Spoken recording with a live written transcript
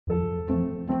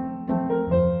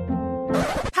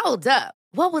Hold up.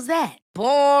 What was that?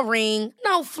 Boring.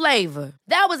 No flavor.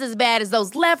 That was as bad as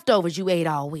those leftovers you ate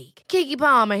all week. Keke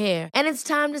Palmer here, and it's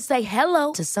time to say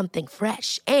hello to something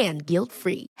fresh and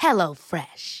guilt-free. Hello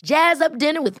Fresh. Jazz up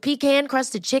dinner with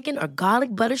pecan-crusted chicken or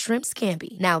garlic butter shrimp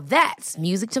scampi. Now that's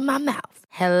music to my mouth.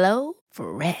 Hello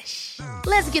Fresh.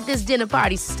 Let's get this dinner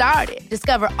party started.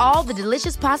 Discover all the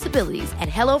delicious possibilities at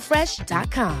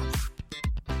hellofresh.com.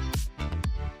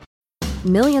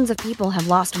 Millions of people have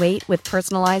lost weight with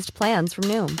personalized plans from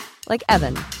Noom. Like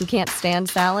Evan, who can't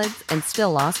stand salads and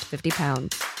still lost 50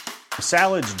 pounds.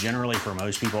 Salads generally for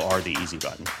most people are the easy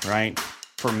button, right?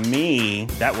 For me,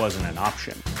 that wasn't an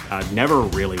option. I never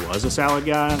really was a salad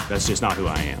guy. That's just not who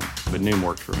I am. But Noom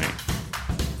worked for me.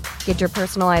 Get your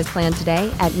personalized plan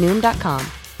today at Noom.com.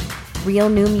 Real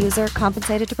Noom user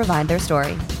compensated to provide their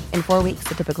story. In 4 weeks,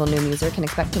 the typical Noom user can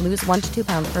expect to lose 1 to 2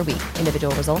 pounds per week.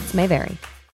 Individual results may vary.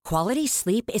 Quality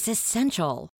sleep is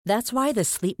essential. That's why the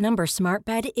Sleep Number Smart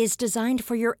Bed is designed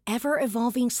for your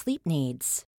ever-evolving sleep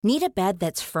needs. Need a bed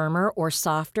that's firmer or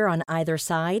softer on either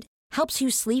side? Helps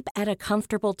you sleep at a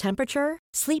comfortable temperature?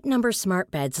 Sleep Number Smart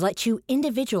Beds let you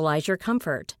individualize your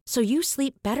comfort, so you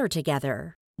sleep better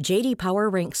together. J.D.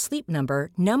 Power ranks Sleep Number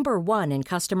number 1 in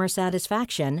customer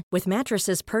satisfaction with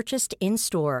mattresses purchased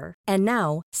in-store. And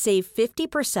now, save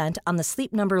 50% on the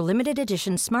Sleep Number Limited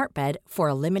Edition Smart Bed for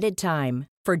a limited time.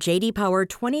 For J.D. Power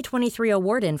 2023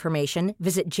 award information,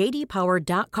 visit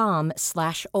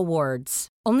jdpower.com/awards.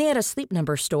 Only at a Sleep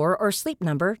Number store or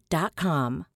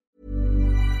sleepnumber.com.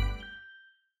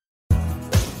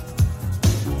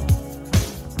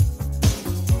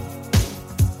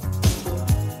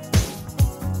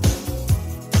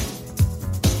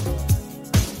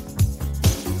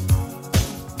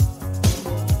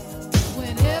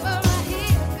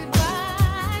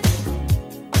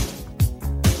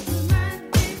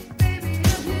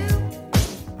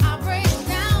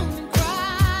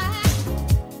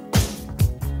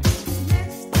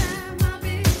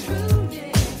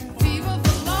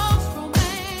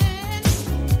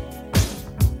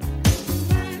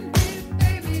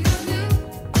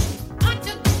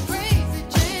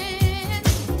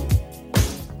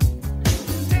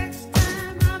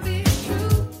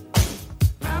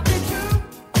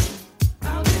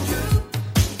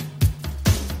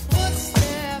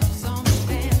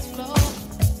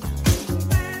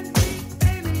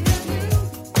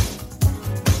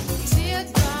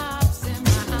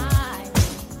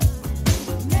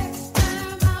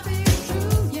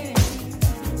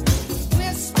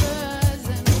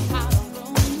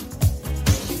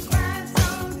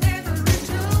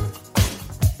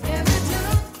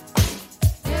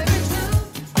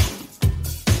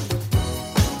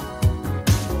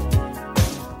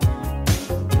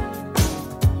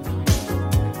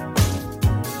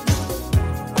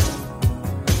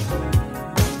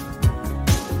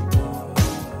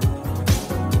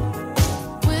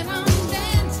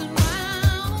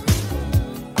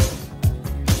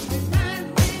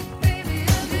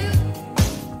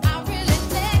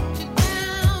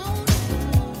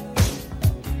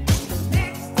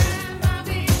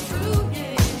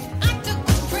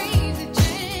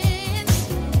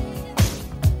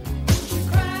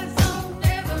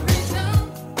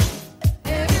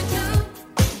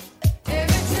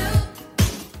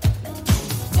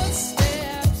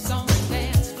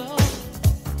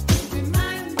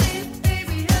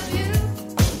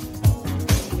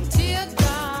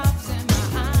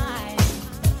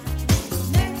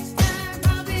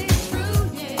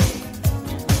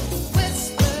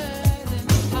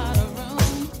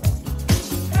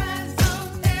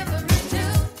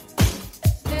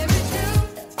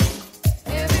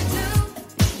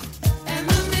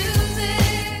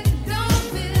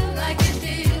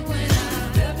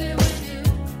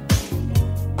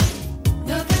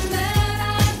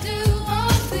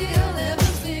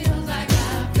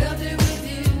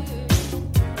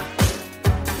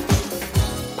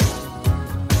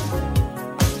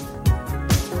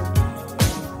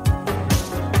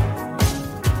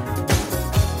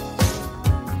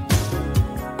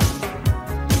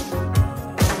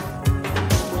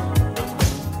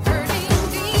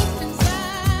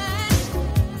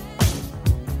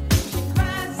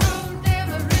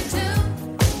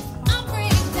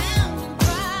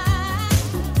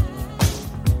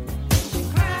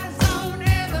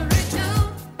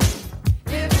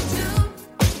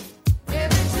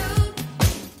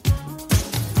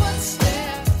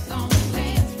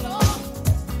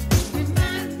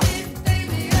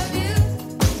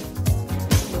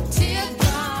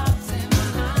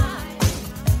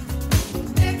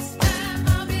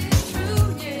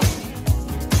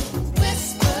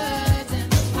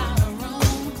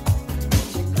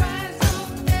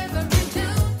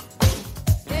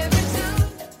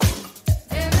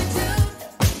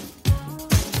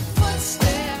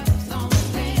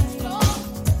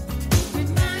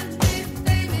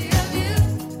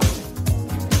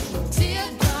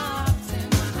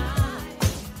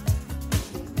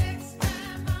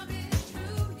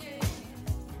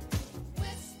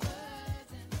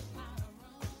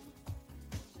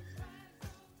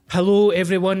 Hello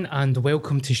everyone and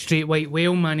welcome to Straight White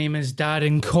Whale. My name is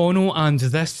Darren Connell and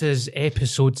this is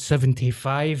episode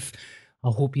 75.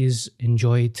 I hope you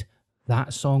enjoyed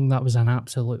that song. That was an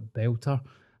absolute belter.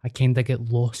 I kind of get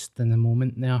lost in the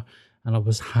moment there and I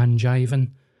was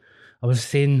hand-jiving. I was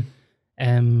saying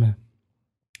to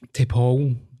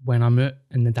Paul when I'm out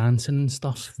in the dancing and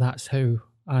stuff, that's how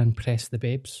I impress the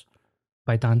babes,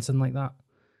 by dancing like that.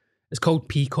 It's called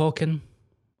peacocking.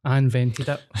 I invented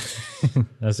it.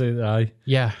 Is it? Aye.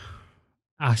 Yeah.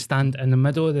 I stand in the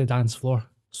middle of the dance floor,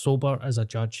 sober as a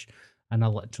judge, and I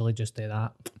literally just do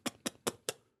that.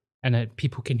 And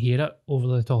people can hear it over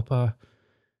the top of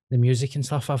the music and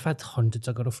stuff. I've had hundreds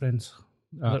of girlfriends.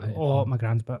 They're all at my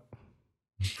grand bit.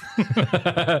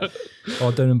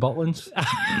 All down in Butlins.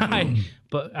 Aye.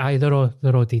 But aye, they're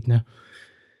all dead now.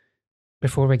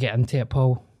 Before we get into it,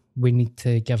 Paul, we need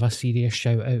to give a serious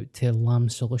shout out to Lamb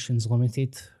Solutions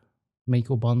Limited,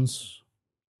 Michael Burns.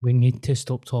 We need to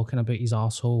stop talking about his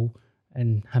arsehole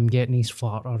and him getting his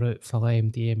flarter out for the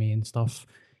MDMA and stuff.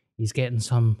 He's getting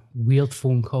some weird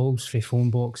phone calls for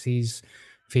phone boxes,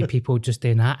 for people just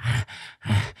doing that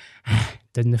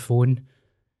down the phone.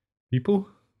 People?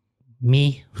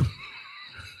 Me.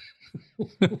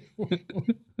 Do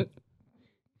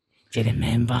you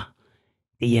remember?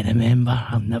 Do you remember?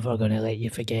 I'm never going to let you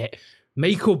forget.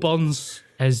 Michael Burns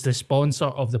is the sponsor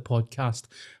of the podcast.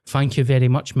 Thank you very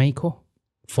much, Michael.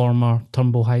 Former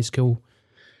Turnbull High School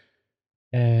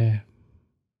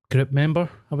group member,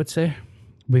 I would say,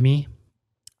 with me.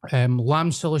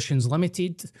 Lamb Solutions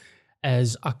Limited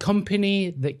is a company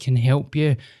that can help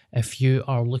you if you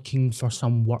are looking for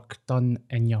some work done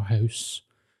in your house.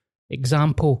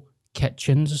 Example,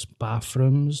 kitchens,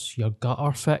 bathrooms, your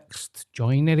gutter fixed,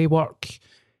 joinery work,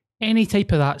 any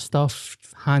type of that stuff,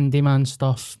 handyman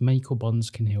stuff, Michael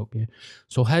Burns can help you.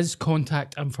 So his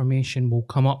contact information will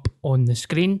come up on the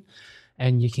screen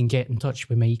and you can get in touch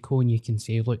with Michael and you can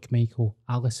say, look, Michael,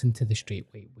 I listen to the Straight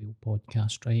White Whale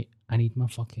podcast, right? I need my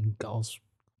fucking gutters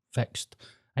fixed.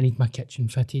 I need my kitchen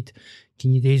fitted.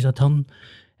 Can you do a turn?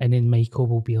 And then Michael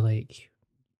will be like,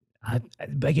 the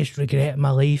biggest regret in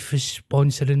my life is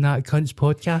sponsoring that cunt's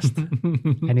podcast.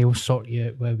 And he'll sort you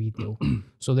out with a wee deal.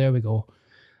 So there we go.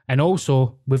 And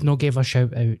also, we've not gave a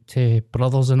shout out to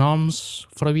Brothers in Arms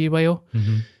for a wee while.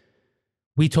 Mm-hmm.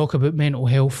 We talk about mental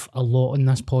health a lot on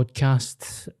this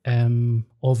podcast.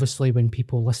 Obviously, when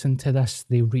people listen to this,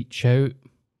 they reach out.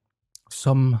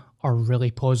 Some are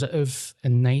really positive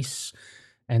and nice,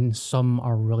 and some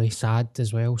are really sad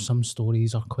as well. Some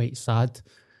stories are quite sad.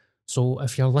 So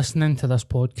if you're listening to this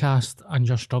podcast and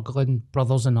you're struggling,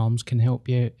 Brothers in Arms can help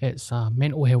you. It's a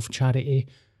mental health charity,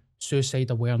 suicide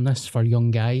awareness for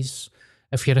young guys.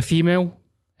 If you're a female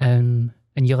and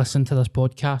you listen to this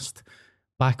podcast,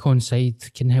 Back On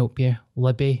Side can help you.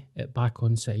 Libby at Back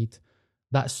On Side.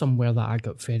 That's somewhere that I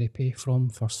got therapy from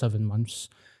for 7 months.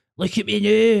 Look at me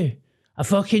now. A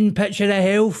fucking picture of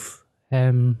health.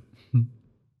 I'm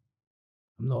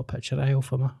not a picture of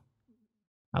health, am I?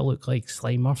 I look like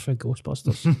Slimer for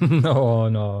Ghostbusters.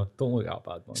 No, don't look that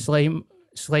bad, man.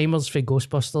 Slimers for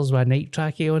Ghostbusters with a night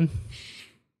trackie on,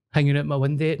 hanging out my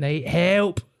window at night.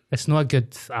 Help! It's not a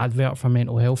good advert for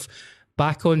mental health.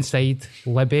 Back On Side,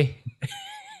 Libby.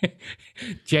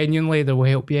 Genuinely, they will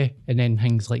help you. And then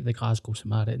things like the Glasgow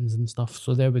Samaritans and stuff.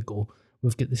 So there we go.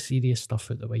 We've got the serious stuff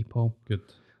out the way, Paul. Good.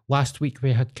 Last week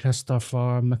we had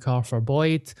Christopher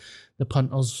MacArthur-Boyd. The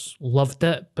punters loved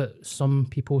it, but some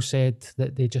people said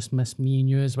that they just miss me and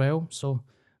you as well. So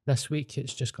this week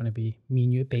it's just going to be me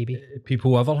and you, baby.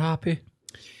 People ever happy?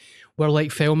 We're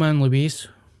like Thelma and Louise.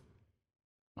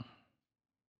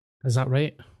 Is that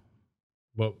right?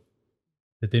 Well,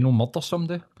 did they not murder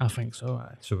somebody? I think so.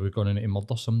 Aye. So we're going to need to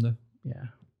murder somebody? Yeah.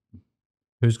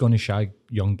 Who's going to shag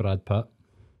young Brad Pitt?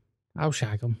 I'll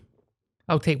shag him.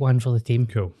 I'll take one for the team.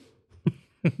 Cool.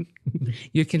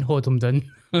 You can hold him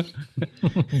down.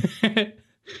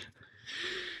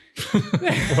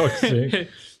 Fuck's sake.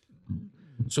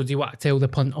 So do you want to tell the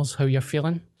punters how you're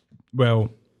feeling? Well,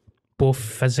 both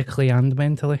physically and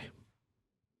mentally?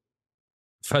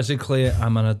 Physically,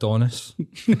 I'm an Adonis.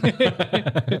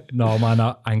 No, man,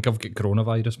 I think I've got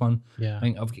coronavirus, man. Yeah. I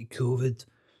think I've got COVID.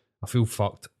 I feel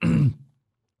fucked.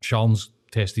 Sean's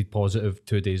tested positive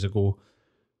 2 days ago.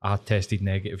 I tested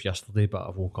negative yesterday, but I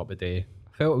woke up today.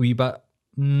 I felt a wee bit,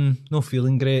 no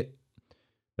feeling great.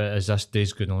 But as this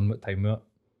day's going on, what time is it?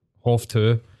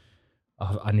 2:30.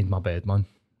 I need my bed, man.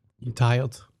 You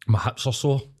tired? My hips are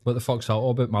sore. What the fuck's that all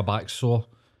about? My back's sore.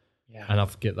 Yeah. And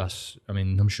I've got this, I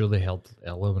mean, I'm sure they heard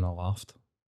earlier when I laughed.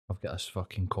 I've got this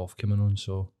fucking cough coming on,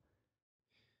 so.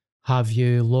 Have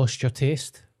you lost your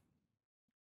taste?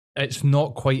 it's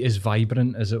not quite as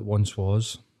vibrant as it once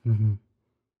was. Mm-hmm.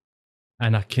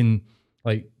 And I can,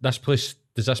 like, this place,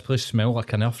 does this place smell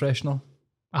like an air freshener?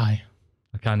 Aye.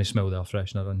 I can't smell the air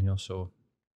freshener in here, so.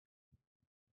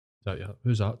 Is that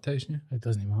who's that texting you? It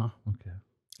doesn't matter. Okay.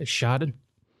 It's Sharon.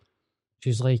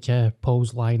 She's like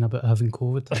Paul's lying about having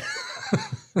COVID.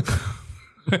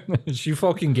 She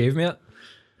fucking gave me it.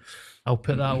 I'll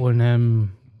put that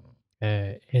on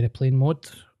aeroplane mode.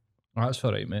 That's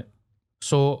all right, mate.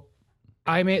 So,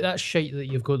 mate, that's shite that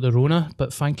you've got the Rona,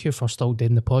 but thank you for still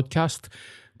doing the podcast,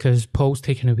 because Paul's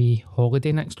taking a wee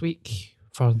holiday next week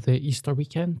for the Easter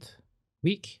weekend. For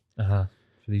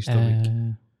the Easter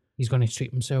week. He's going to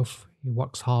treat himself. He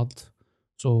works hard.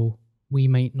 So we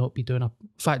might not be doing in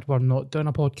fact, we're not doing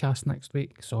a podcast next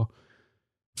week. So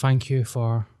thank you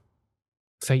for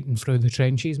fighting through the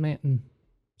trenches, mate, and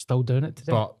still doing it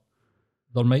today. But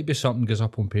there might be something goes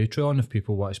up on Patreon if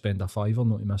people want to spend a $5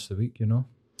 not to miss the week, you know?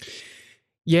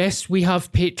 Yes, we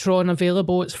have Patreon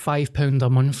available. It's £5 a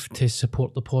month to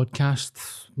support the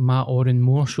podcast. Matt Oren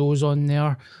more shows on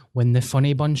there. When the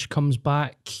Funny Bunch comes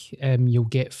back, you'll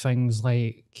get things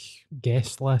like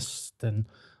guest list and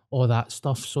all that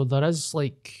stuff. So there is,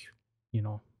 like, you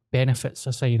know, benefits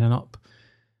of signing up.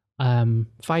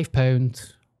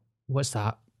 £5. What's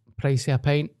that? Price of a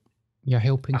pint. You're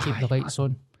helping keep the lights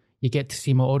on. You get to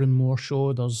see my Oren Moore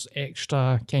show. There's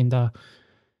extra kind of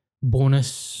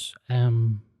bonus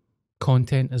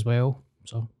content as well.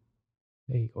 So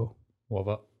there you go. Love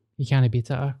it. You can't beat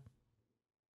it. What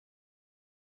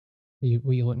are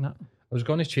you looking at? I was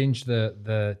going to change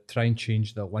try and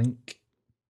change the link,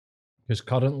 because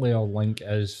currently our link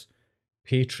is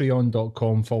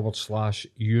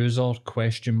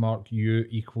patreon.com/user?u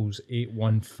equals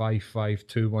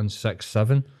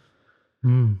 81552167,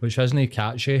 which isn't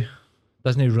catchy.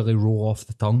 Doesn't really roll off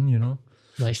the tongue, you know.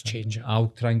 Let's change it. I'll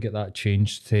try and get that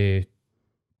changed to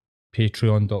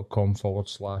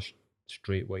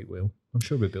patreon.com/straight white whale. I'm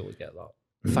sure we'll be able to get that.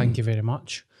 Thank you very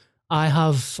much. I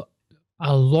have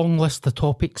a long list of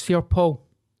topics here, Paul,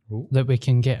 that we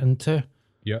can get into.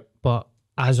 Yep. But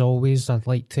as always, I'd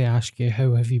like to ask you,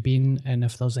 how have you been, and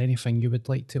if there's anything you would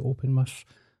like to open with,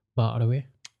 batter away.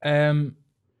 URL.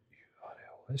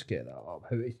 Let's get that up.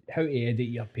 How to edit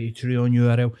your Patreon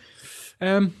URL.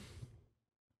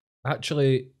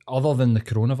 Actually, other than the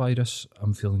coronavirus,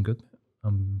 I'm feeling good.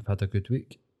 I've had a good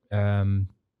week.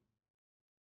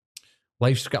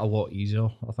 Life's got a lot easier,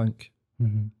 I think.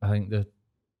 Mm-hmm. I think that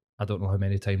I don't know how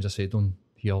many times I said on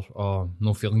here, oh,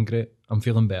 not feeling great. I'm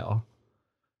feeling better.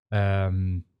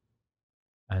 And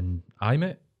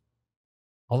mate,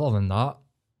 other than that,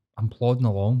 I'm plodding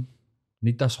along.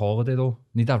 Need this holiday though.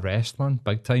 Need a rest, man,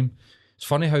 big time. It's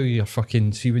funny how you're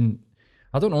fucking, see when,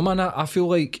 I don't know, man, I feel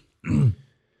like, well,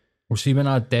 see when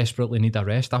I desperately need a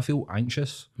rest, I feel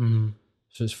anxious. Mm-hmm.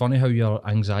 So it's funny how your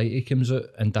anxiety comes out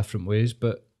in different ways,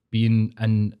 but being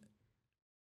in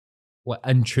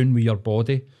tune with your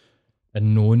body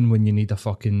and knowing when you need a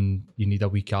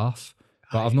week off.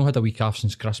 But I've not had a week off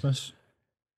since Christmas.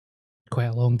 Quite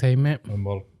a long time, mate. And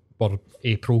we're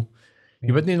April. Yeah.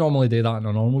 You wouldn't normally do that in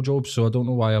a normal job, so I don't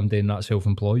know why I'm doing that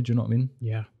self-employed, do you know what I mean?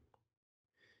 Yeah.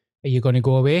 Are you going to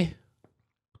go away?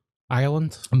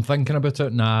 Ireland? I'm thinking about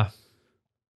it. Nah.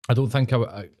 I don't think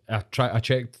I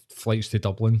checked flights to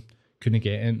Dublin. Couldn't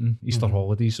get anything. Easter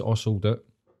holidays all sold out.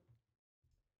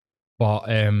 But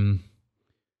I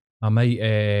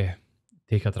might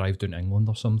take a drive down to England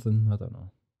or something. I don't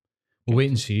know. We'll wait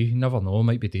and see. You never know.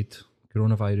 Might be dead.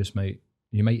 Coronavirus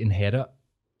you might inherit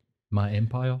my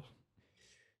empire.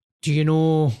 Do you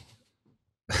know?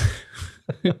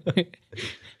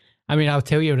 I mean, I'll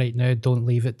tell you right now, don't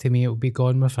leave it to me. It'll be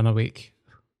gone within a week.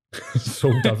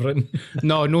 Sold everything.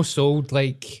 No sold,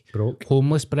 like broke.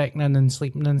 Homeless breaking in and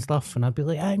sleeping and stuff. And I'd be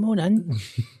like, I'm on in.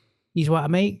 He's what I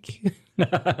make.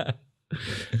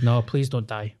 No, please don't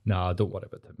die. Nah, don't worry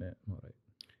about it, mate. I'm all right.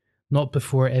 Not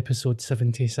before episode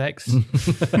 76.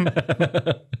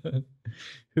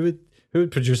 Who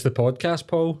would produce the podcast,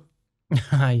 Paul?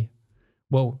 Aye.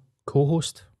 Well,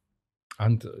 co-host.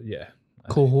 And yeah.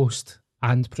 Co-host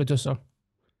and producer.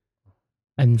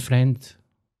 And friend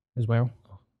as well.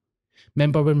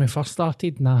 Remember when we first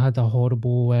started and I had a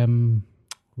horrible,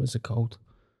 what's it called?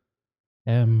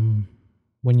 When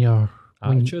you're...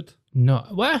 Attitude? No,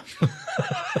 what?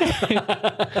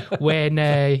 When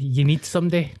you need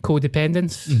somebody,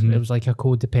 codependence. Mm-hmm. It was like a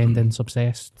codependence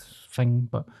obsessed thing,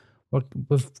 but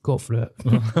we've got through it.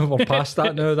 We're past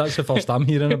that now. That's the first I'm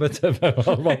hearing about it.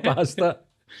 We're past it.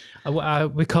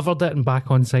 We covered it in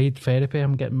back on side therapy.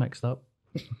 I'm getting mixed up.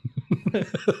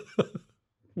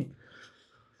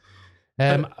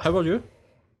 How are you?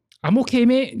 I'm okay,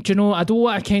 mate. Do you know, I don't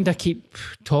want to kind of keep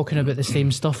talking about the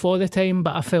same stuff all the time,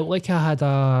 but I felt like I had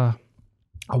a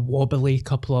wobbly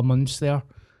couple of months there.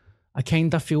 I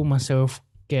kind of feel myself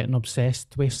getting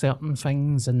obsessed with certain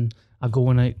things, and I go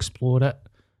and I explore it,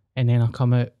 and then I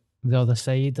come out the other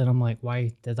side and I'm like,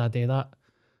 why did I do that?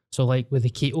 So like with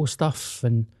the keto stuff,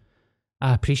 and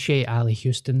I appreciate Ali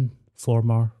Houston,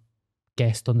 former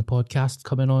guest on the podcast,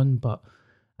 coming on, but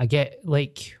I get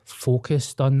like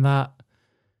focused on that.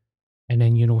 And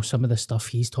then, you know, some of the stuff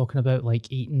he's talking about, like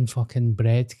eating fucking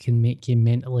bread can make you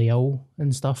mentally ill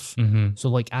and stuff. So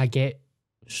like I get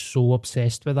so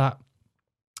obsessed with that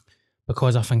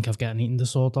because I think I've got an eating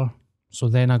disorder. So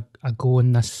then I go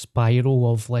in this spiral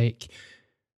of like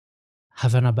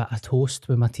having a bit of toast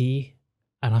with my tea,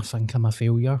 and I think I'm a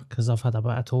failure because I've had a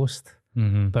bit of toast.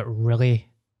 But really,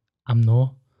 I'm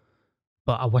not.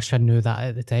 But I wish I knew that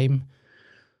at the time.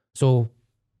 So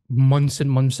months and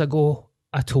months ago,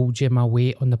 I told you my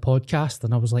weight on the podcast,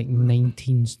 and I was like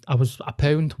 19. I was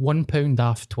 1 pound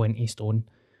off 20 stone.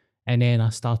 And then I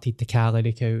started the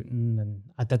calorie counting, and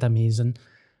I did amazing.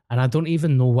 And I don't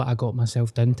even know what I got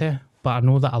myself down to, but I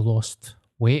know that I lost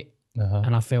weight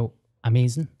and I felt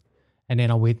amazing. And then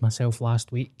I weighed myself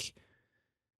last week.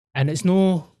 And it's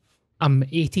I'm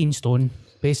 18 stone,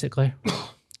 basically.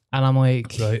 And I'm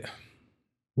like, right,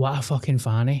 what a fucking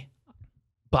fanny.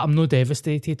 But I'm not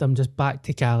devastated. I'm just back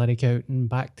to calorie counting,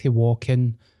 back to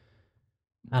walking.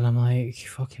 And I'm like,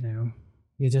 fucking hell.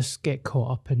 You just get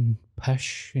caught up in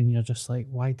pish, and you're just like,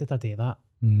 why did I do that?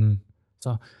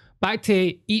 So back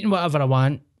to eating whatever I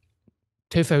want,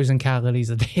 2,000 calories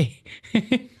a day.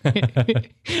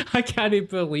 I can't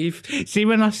believe. See,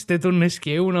 when I stood on the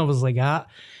scale and I was like,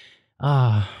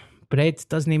 bread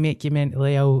doesn't make you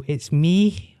mentally ill. It's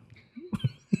me.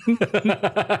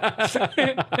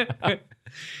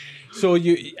 So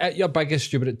you at your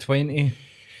biggest, you were at 20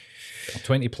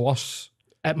 plus.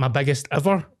 At my biggest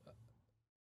ever.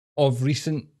 Of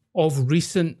recent,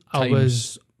 I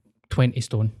was 20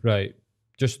 stone. Right.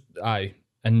 Just aye.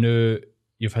 And now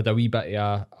you've had a wee bit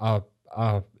of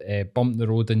a bump in the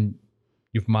road, and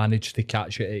you've managed to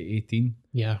catch it at 18.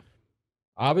 Yeah.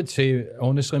 I would say,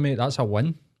 honestly, mate, that's a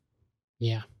win.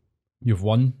 Yeah. You've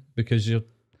won because you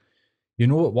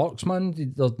know it works,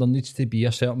 man. There needs to be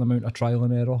a certain amount of trial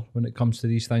and error when it comes to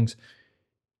these things.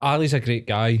 Ali's a great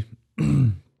guy,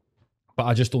 but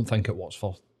I just don't think it works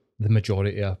for the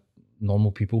majority of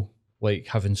normal people, like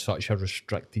having such a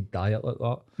restricted diet like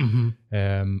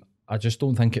that. I just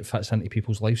don't think it fits into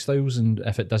people's lifestyles, and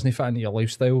if it doesn't fit into your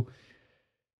lifestyle,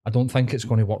 I don't think it's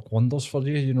going to work wonders for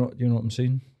you. You know what I'm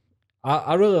saying?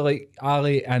 I really like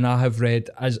Ali, and I have read,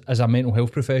 as a mental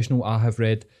health professional, I have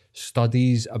read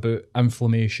studies about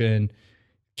inflammation,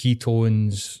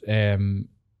 ketones,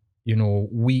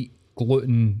 wheat,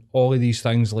 gluten, all of these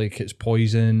things, like it's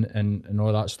poison and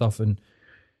all that stuff. And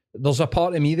there's a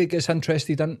part of me that gets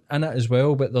interested in it as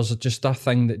well, but there's just a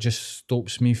thing that just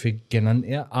stops me from getting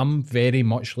into it. I'm very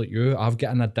much like you. I've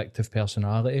got an addictive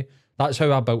personality. That's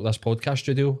how I built this podcast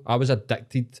studio. I was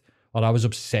addicted, or I was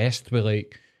obsessed with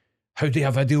like, how do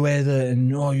you video edit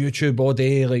and YouTube all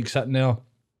day, like sitting there.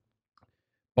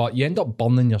 But you end up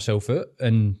burning yourself out,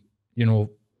 and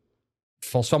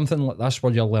for something like this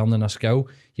where you're learning a skill,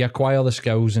 you acquire the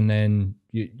skills and then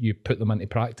you put them into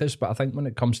practice. But I think when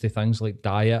it comes to things like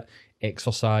diet,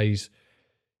 exercise,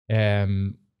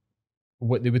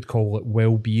 what they would call it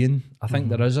well-being, I think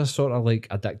there is a sort of like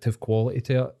addictive quality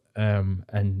to it.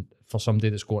 And for somebody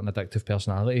that's got an addictive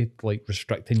personality, like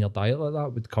restricting your diet like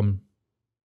that would become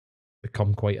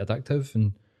quite addictive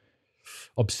and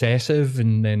obsessive,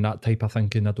 and then that type of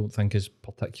thinking I don't think is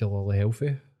particularly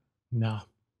healthy. No.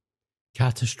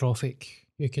 Catastrophic,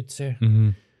 you could say.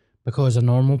 Because a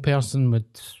normal person would,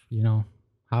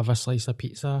 have a slice of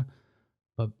pizza,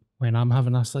 but when I'm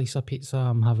having a slice of pizza,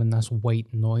 I'm having this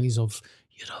white noise of,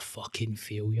 you're a fucking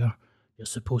failure. You're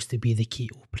supposed to be the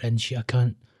keto prince, you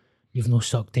cunt. You've no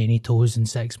sucked any toes in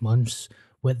 6 months.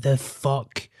 What the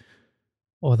fuck?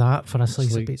 Or that for a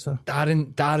slice of pizza.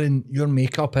 Darren, your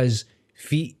makeup is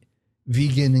feet,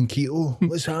 vegan and keto.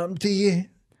 What's happened to you?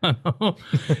 I know.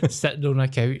 Sitting on a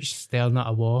couch, staring at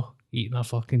a wall, eating a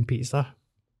fucking pizza.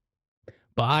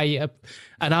 But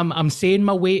I'm saying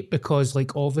my weight because,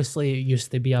 like, obviously it used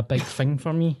to be a big thing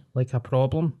for me, like a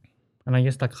problem. And I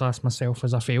used to class myself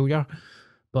as a failure.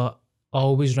 But I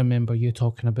always remember you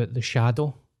talking about the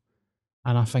shadow.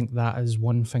 And I think that is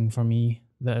one thing for me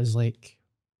that is like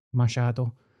my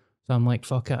shadow. So I'm like,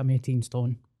 fuck it, I'm 18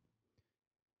 stone.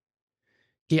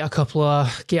 Get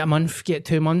a month, get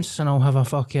 2 months, and I'll have a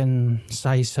fucking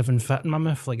size 7 fit in my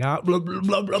mouth like that. Blah, blah,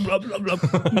 blah, blah, blah, blah,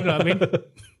 blah. You know what I mean?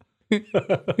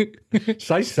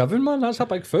 Size 7, man. That's a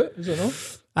big foot, is it not?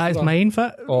 That is mine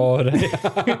fit. Oh,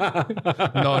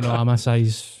 right. No, I'm a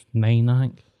size 9, I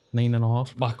think.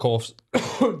 9.5. My cough's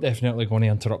definitely going to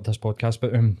interrupt this podcast,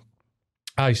 but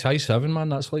aye, size 7, man.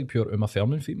 That's like pure Uma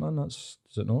Thurman feet, man. Is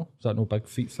it no? Is that no big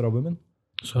feet for a woman?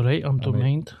 It's alright, I don't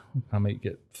mind. I might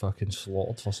get fucking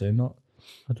slaughtered for saying that.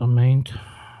 I don't mind.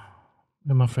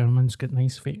 Uma Thurman's got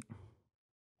nice feet.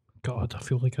 God, I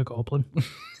feel like a goblin.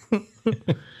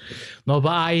 No, but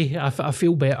I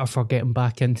feel better for getting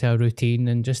back into a routine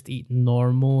and just eating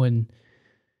normal, and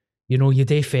you know, you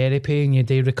do therapy and you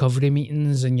do recovery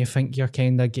meetings and you think you're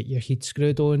kind of get your head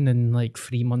screwed on, and like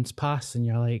 3 months pass and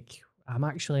you're like, I'm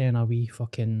actually in a wee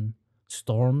fucking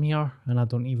storm here and I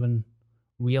don't even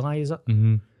realise it.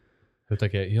 Mm-hmm. How'd I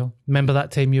get here? Remember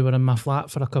that time you were in my flat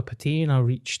for a cup of tea and I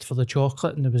reached for the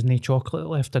chocolate and there was no chocolate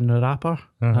left in the wrapper?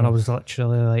 And I was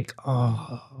literally like,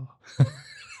 oh.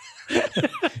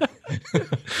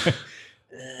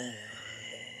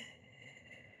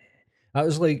 That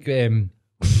was like, I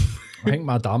think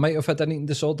my dad might have had an eating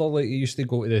disorder. Like, he used to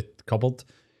go to the cupboard.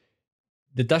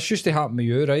 This used to happen to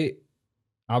you, right?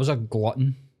 I was a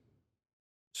glutton.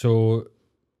 So,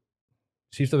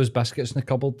 see if there was biscuits in the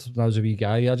cupboard when I was a wee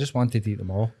guy. I just wanted to eat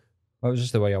them all. That was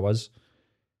just the way I was.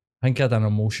 I think I had an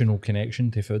emotional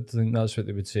connection to food. I think that's what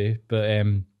they would say. But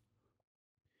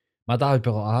my dad would be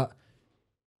like that.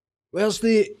 Where's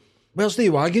the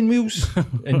wagon wheels?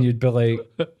 And you'd be like,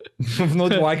 I've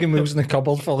not had wagon wheels in the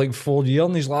cupboard for like 4 years.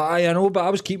 And he's like, aye, I know, but I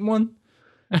was keeping one.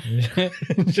 Do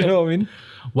you know what I mean?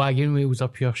 Wagon wheels are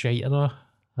pure shite, though.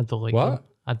 I don't like what? them.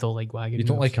 I don't like wagon wheels. You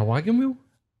don't like a wagon wheel?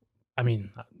 I mean,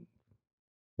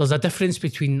 there's a difference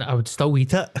between I would still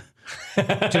eat it. Do you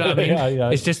know what I mean?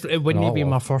 Yeah. It's just, it wouldn't be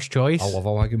my first choice. I love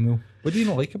a wagon wheel. What do you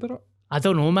not like about it? I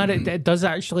don't know, man. It does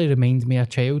actually remind me of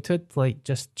childhood, like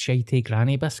just shitey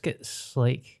granny biscuits.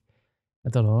 Like, I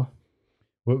don't know.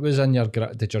 What was in your...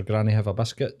 Did your granny have a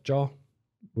biscuit jar?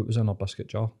 What was in her biscuit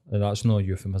jar? And that's no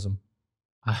euphemism.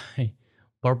 Aye.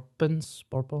 Bourbons.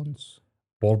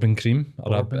 Bourbon cream?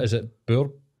 Or Bourbon. is it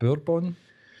bourbon?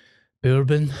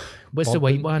 Bourbon. What's the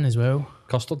white Bourbon. one as well?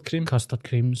 Custard cream? Custard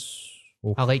creams.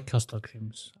 Oh. I like custard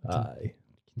creams. I Aye.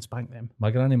 can spank them.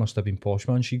 My granny must have been posh,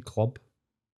 man. She'd club.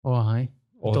 Oh, aye.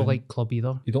 I don't Orange. like club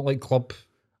either. You don't like club?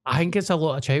 I think it's a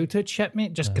lot of childhood shit,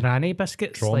 mate. Just granny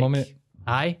biscuits. Trauma, mate.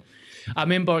 Aye. I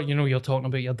remember, you know, you're talking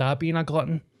about your dad being a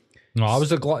glutton. No, I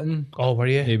was a glutton. Oh, were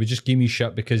you? He would just give me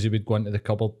shit because he would go into the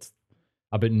cupboard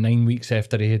about 9 weeks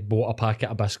after he had bought a packet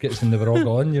of biscuits and they were all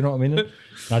gone, you know what I mean? And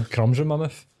I had crumbs in my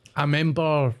mouth. I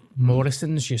remember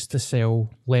Morrison's used to sell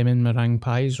lemon meringue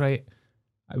pies, right?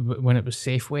 When it was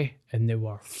Safeway, and they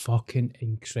were fucking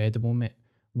incredible, mate.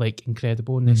 Like,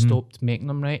 incredible, and they stopped making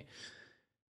them, right?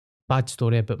 Bad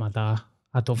story about my dad.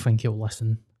 I don't think he'll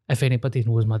listen. If anybody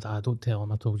knows my dad, don't tell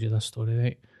him I told you this story,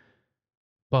 right?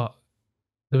 But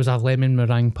there was a lemon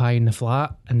meringue pie in the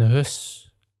flat, in the house,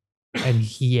 and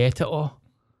he ate it all.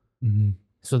 Mm-hmm.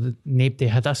 So nobody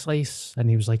had a slice, and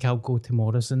he was like, I'll go to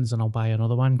Morrison's and I'll buy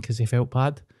another one, because he felt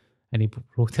bad. And he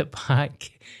brought it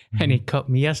back, and he cut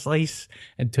me a slice,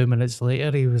 and 2 minutes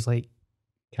later he was like,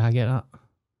 can I get that?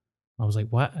 I was like,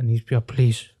 what? And he's like,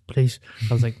 please.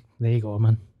 I was like, there you go,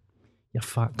 man, you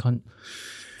fat cunt.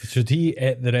 So he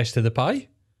ate the rest of the pie?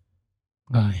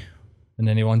 Aye. And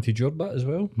then he wanted your bit as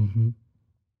well? Mm-hmm.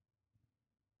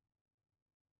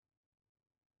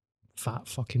 Fat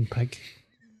fucking pig.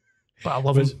 But I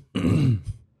love him.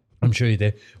 I'm sure you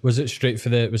did. Was it straight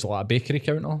for was it like a bakery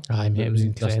counter? Aye, mate, it was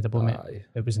incredible, mate. Aye.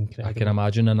 It was incredible. I can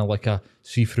imagine in like a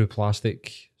see-through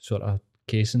plastic sort of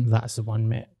casing. That's the one,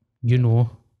 mate. You know.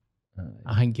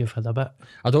 I think you've had a bit.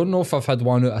 I don't know if I've had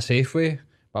one out of Safeway,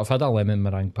 but I've had a lemon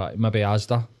meringue pie. Maybe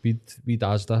Asda. We'd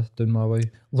Asda down my way.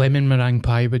 Lemon meringue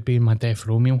pie would be my death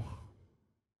row meal.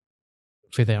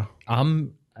 For there.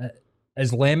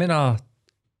 Is lemon a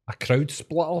crowd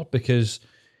splitter? Because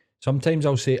sometimes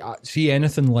I'll say, see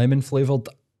anything lemon flavoured,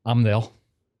 I'm there.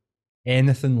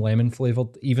 Anything lemon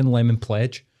flavoured, even lemon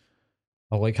pledge.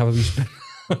 I'll like have a wee spin.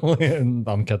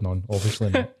 I'm kidding on, obviously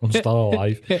not. I'm still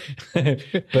alive.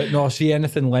 But no, see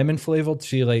anything lemon flavoured,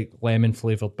 see like lemon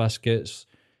flavoured biscuits,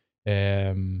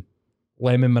 lemon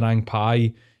meringue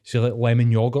pie, see like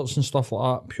lemon yogurts and stuff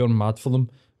like that, pure mad for them.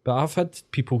 But I've had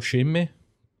people shame me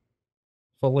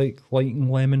for like liking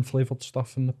lemon flavoured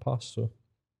stuff in the past, so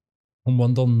I'm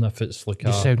wondering if it's like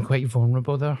You sound quite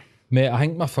vulnerable there. Mate, I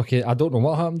think I don't know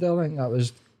what happened there. I think that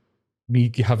was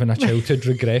me having a childhood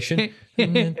regression.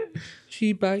 And then,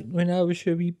 see, back when I was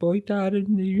a wee boy,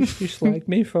 Darren, they used to slag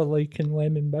me for liking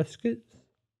lemon biscuits.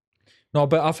 No,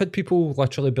 but I've had people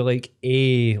literally be like,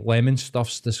 lemon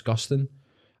stuff's disgusting.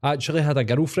 I actually had a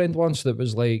girlfriend once that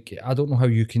was like, I don't know how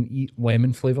you can eat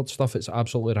lemon flavoured stuff. It's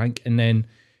absolutely rank. And then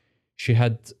she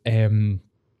had, I don't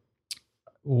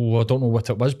know what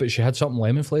it was, but she had something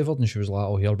lemon flavoured and she was like,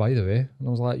 oh, here, by the way. And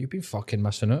I was like, you've been fucking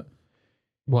missing it.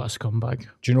 What a scumbag.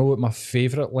 Do you know what my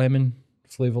favourite lemon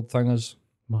flavoured thing is?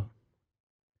 What?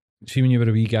 See, when you were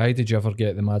a wee guy, did you ever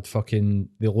get the mad fucking,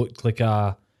 they looked like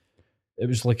it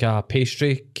was like a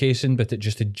pastry casing, but it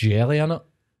just had jelly in it.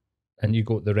 And you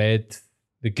got the red,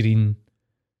 the green,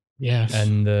 Yes.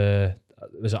 and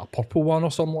was it a purple one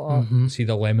or something like that? See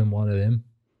the lemon one of them.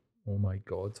 Oh my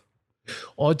god.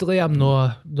 Oddly, I'm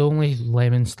not the only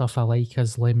lemon stuff I like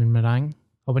is lemon meringue.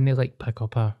 I wouldn't like pick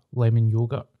up a lemon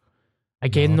yogurt.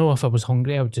 Again, though, if I was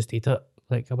hungry, I would just eat it.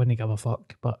 Like, I wouldn't give a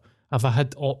fuck. But if I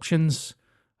had options,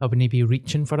 I wouldn't be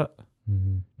reaching for it. Do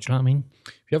you know what I mean?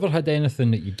 Have you ever had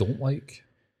anything that you don't like?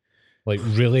 Like,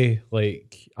 really?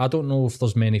 Like, I don't know if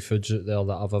there's many foods out there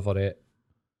that I've ever ate.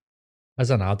 As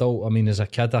an adult, I mean, as a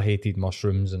kid, I hated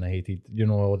mushrooms and I hated,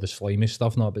 all the slimy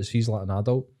stuff now, but she's like an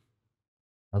adult.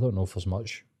 I don't know if there's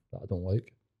much that I don't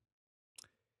like.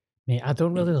 Mate, I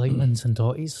don't really like mince and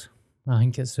totties. I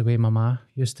think it's the way my ma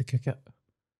used to cook it.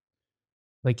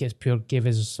 Like, it's pure gave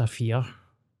us a fear.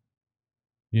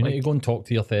 You need to go and talk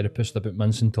to your therapist about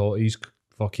mince and totties,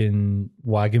 fucking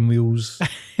wagon wheels.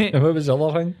 And what was the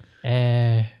other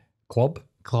thing? Club.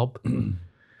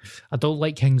 I don't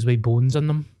like things with bones in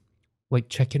them. Like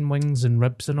chicken wings and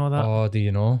ribs and all that. Oh, do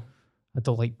you know? I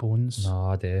don't like bones. No,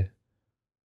 I do.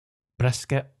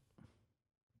 Brisket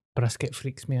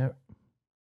freaks me out.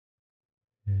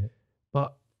 Yeah.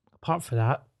 But apart from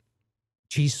that,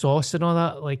 cheese sauce and all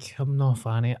that, like, I'm not a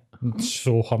fan of it.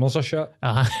 So hummers of shit.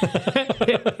 I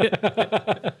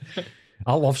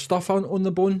love stuff on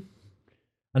the bone.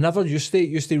 I never used to. It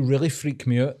used to really freak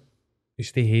me out.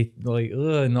 Used to hate, like,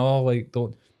 no, like,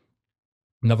 don't.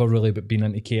 Never really been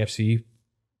into KFC.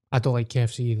 I don't like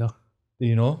KFC either. Do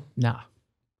you know? Nah.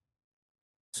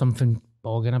 Something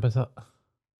bogging about it.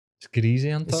 It's greasy,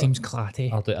 isn't it? It seems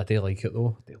clatty. I do like it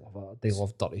though. They love it. They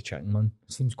love dirty chicken, man.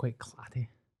 It seems quite clatty.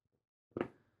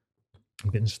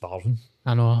 I'm getting starving.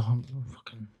 I know. I'm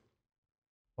fucking.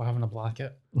 We're having a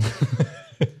blanket. Do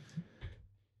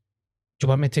you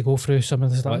want me to go through some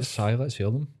of the stuff? Let's hear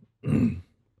them.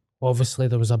 Obviously,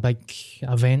 there was a big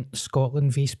event,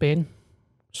 Scotland v Spain.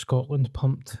 Scotland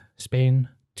pumped Spain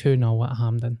 2-0 at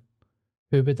Hampden.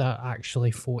 Who would that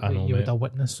actually thought that you would have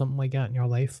witnessed something like that in your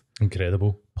life?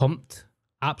 Incredible. Pumped.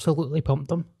 Absolutely pumped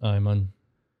them. Aye, man.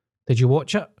 Did you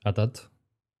watch it? I did.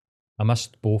 I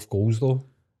missed both goals though.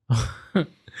 How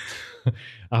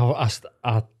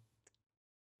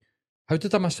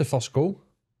did I miss the first goal?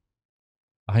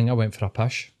 I think I went for a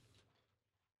push.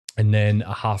 And then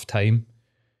at half time,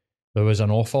 there was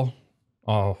an offer.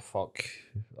 Oh, fuck.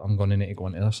 I'm going to need to go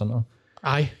into this, aren't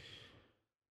I? Aye.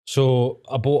 So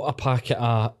I bought a packet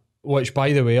of, which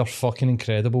by the way are fucking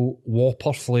incredible,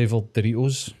 Whopper flavoured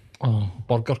Doritos. Oh.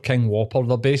 Burger King Whopper.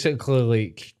 They're basically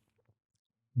like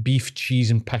beef,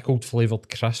 cheese and pickled flavoured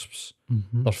crisps.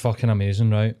 Mm-hmm. They're fucking amazing,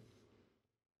 right?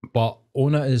 But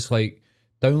on it is like,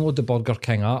 download the Burger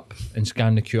King app and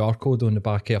scan the QR code on the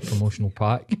back of a promotional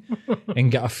pack and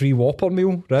get a free Whopper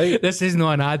meal, right? This is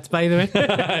not an ad, by the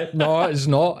way. No, it's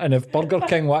not. And if Burger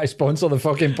King want to sponsor the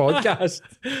fucking podcast,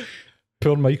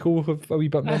 poor Michael will have a wee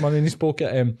bit more money in his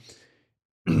pocket.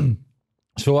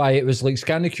 So it was like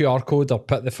scan the QR code or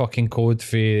put the fucking code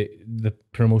for the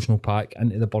promotional pack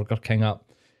into the Burger King app.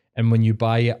 And when you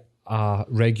buy a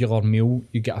regular meal,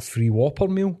 you get a free Whopper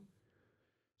meal.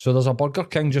 So there's a Burger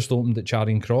King just opened at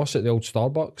Charing Cross at the old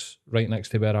Starbucks, right next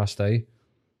to where I stay.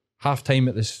 Half time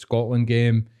at the Scotland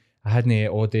game, I hadn't ate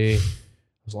all day. I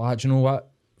was like, do you know what?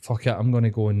 Fuck it, I'm going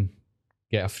to go and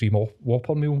get a free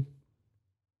Whopper meal.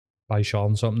 Buy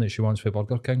Sharon something that she wants for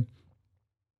Burger King.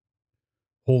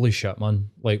 Holy shit,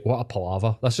 man. Like, what a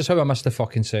palaver. This is how I missed the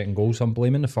fucking second goal, so I'm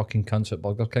blaming the fucking cunts at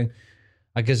Burger King.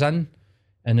 I goes in,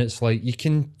 and it's like, you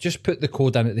can just put the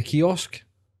code in at the kiosk.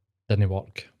 Didn't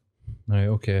work. Right,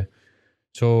 okay.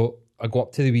 So I go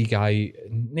up to the wee guy,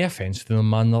 no offence to them,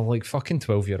 man, they're like fucking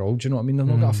 12-year-olds, you know what I mean? They've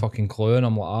not got a fucking clue, and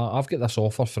I'm like, I've got this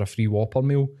offer for a free Whopper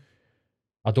meal.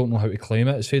 I don't know how to claim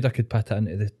it. It said I could put it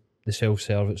into the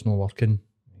self-serve, it's not working.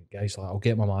 The guy's like, I'll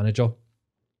get my manager.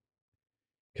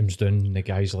 Comes down, and the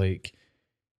guy's like,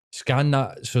 scan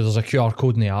that, so there's a QR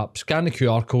code in the app, scan the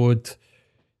QR code.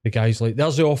 The guy's like,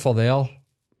 there's the offer there,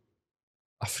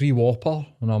 a free Whopper.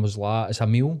 And I was like, it's a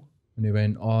meal. And he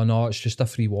went, oh no, it's just a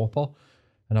free Whopper.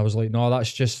 And I was like, no,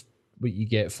 that's just what you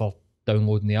get for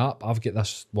downloading the app. I've got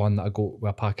this one that I got with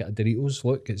a packet of Doritos.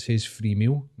 Look, it says free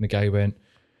meal. And the guy went,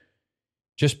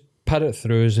 just put it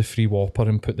through as a free Whopper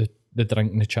and put the the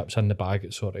drink and the chips in the bag,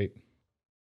 it's all right.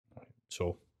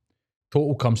 So,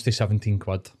 total comes to 17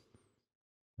 quid.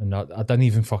 And I didn't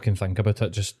even fucking think about it,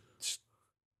 just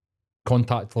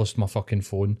contactless my fucking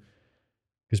phone.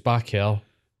 Because back here,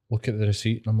 look at the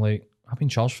receipt, and I'm like, I've been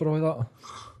charged for all that.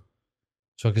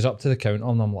 So I goes up to the counter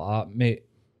and I'm like, mate,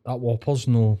 that Whopper's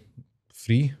no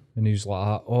free. And he's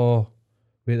like, oh,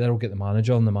 wait there, I'll get the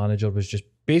manager. And the manager was just,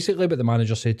 basically what the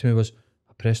manager said to me was,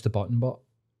 I pressed the button, but.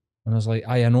 And I was like,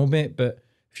 I know, mate, but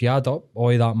if you add up all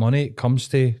of that money, it comes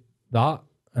to that,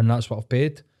 and that's what I've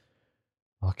paid.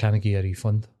 I can't give you a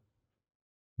refund.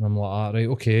 And I'm like, right,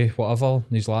 okay, whatever.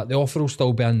 And he's like, the offer will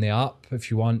still be in the app if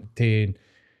you want to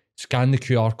scan the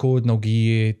QR code and I'll give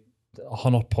you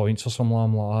 100 points or something.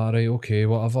 I'm like, right, okay,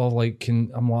 whatever. Like,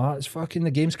 I'm like, it's fucking,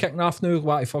 the game's kicking off now.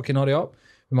 Why fucking hurry up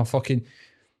with my fucking.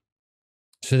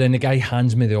 So then the guy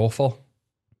hands me the offer.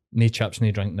 No chips,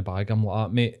 no drink in the bag. I'm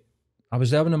like, mate, I was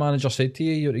there when the manager said to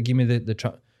you, you were to give me the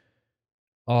trip.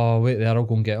 Oh, wait there, I'll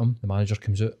go and get him. The manager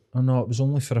comes out. Oh no, it was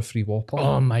only for a free Whopper.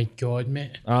 Oh my God,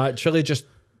 mate. I actually just,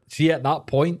 see at that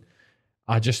point,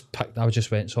 I just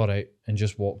went, it's all right, and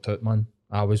just walked out, man.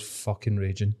 I was fucking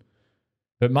raging.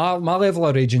 But my level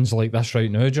of raging's like this right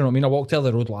now, do you know what I mean? I walked down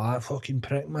the road like, fucking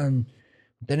prick, man.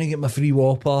 Didn't get my free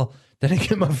Whopper, didn't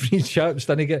get my free chips,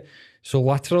 didn't get... So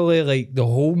literally, like, the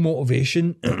whole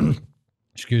motivation,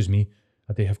 excuse me,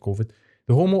 I do have COVID.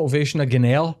 The whole motivation of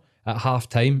Guinea at half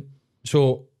time.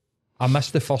 So I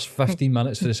missed the first 15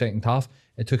 minutes for the second half.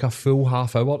 It took a full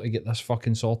half hour to get this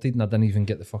fucking sorted, and I didn't even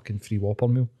get the fucking free Whopper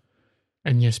meal.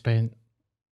 And you spent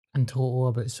in total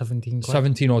about 17 quid.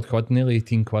 17 odd quid, nearly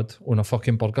 18 quid on a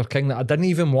fucking Burger King that I didn't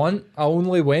even want. I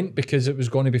only went because it was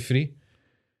going to be free.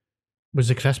 Was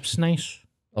the crisps nice?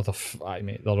 Oh,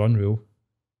 mate, they're unreal.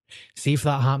 See, if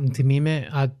that happened to me, mate,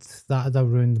 that'd have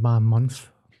ruined my month.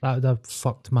 That would have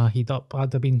fucked my head up.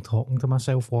 I'd have been talking to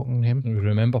myself walking home.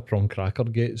 Remember Prawn Cracker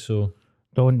Gate, so...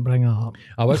 Don't bring it up.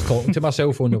 I was talking to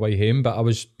myself on the way home, but I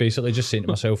was basically just saying to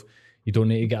myself, you don't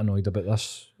need to get annoyed about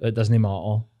this. It doesn't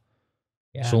matter.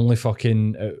 Yeah. It's only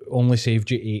fucking... It only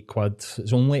saved you 8 quid.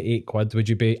 It's only 8 quid. Would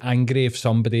you be angry if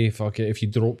somebody... if you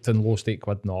dropped and lost 8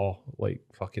 quid? No. Like,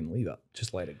 fucking leave it.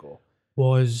 Just let it go.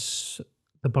 Was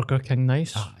the Burger King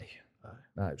nice? Aye.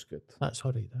 That was good. That's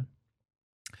all right then.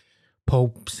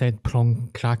 Paul said prawn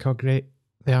cracker great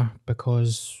there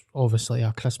because obviously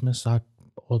at Christmas I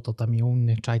ordered a meal and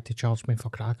they tried to charge me for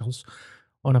crackers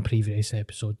on a previous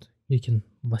episode. You can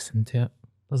listen to it.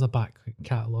 There's a back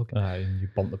catalogue. Aye, and you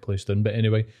bumped the place down. But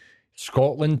anyway,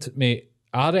 Scotland, mate,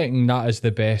 I reckon that is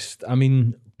the best. I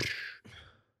mean,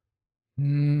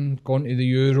 gone to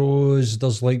the Euros,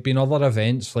 there's like been other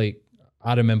events, like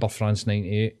I remember France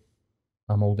 98.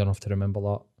 I'm old enough to remember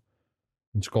that.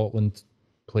 And Scotland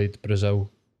played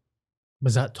Brazil.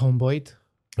 Was that Tom Boyd?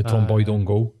 The Tom Boyd on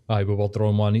goal. Aye, we were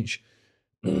drawing one each.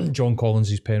 John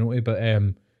Collins' penalty. But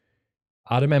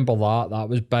I remember that. That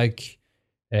was big.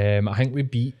 I think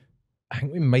we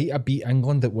might have beat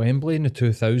England at Wembley in the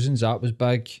 2000s. That was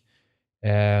big.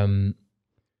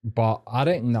 But I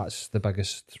reckon that's the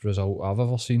biggest result I've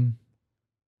ever seen.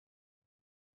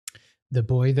 The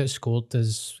boy that scored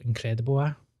is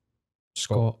incredible,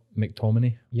 Scott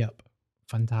McTominay. Yep.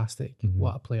 Fantastic. Mm-hmm.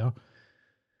 What a player.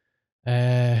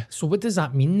 So what does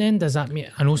that mean then? Does that mean,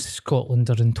 I know Scotland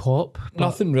are in top, but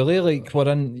nothing really. Like we're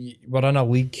in a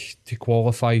league to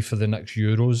qualify for the next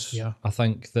Euros. Yeah. I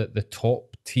think that the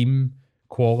top team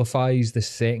qualifies, the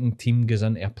second team goes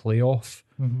into a playoff.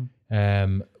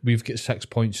 Mm-hmm. We've got 6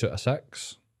 points out of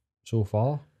 6 so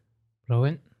far.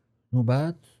 Brilliant. Not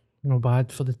bad. Not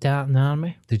bad for the Tartan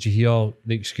Army. Did you hear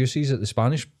the excuses that the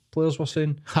Spanish players were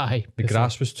saying? Aye. The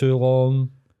grass was too long,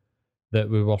 that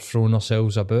we were throwing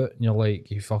ourselves about, and you're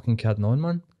like, you fucking kidding on,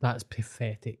 man? That's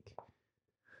pathetic.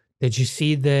 Did you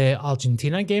see the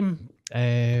Argentina game?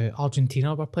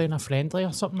 Argentina were playing a friendly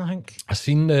or something, I think. I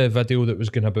seen the video that was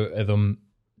going about of them,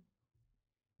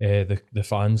 the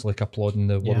fans like applauding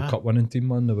the World Cup winning team,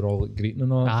 man. They were all like greeting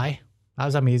and all. Aye. That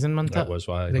was amazing, wasn't it? That was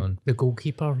why, man. The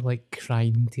goalkeeper like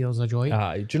crying tears of joy.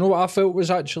 Aye. Do you know what I felt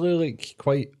was actually like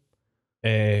quite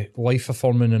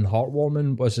life-affirming and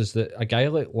heartwarming is that a guy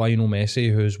like Lionel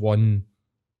Messi, who's won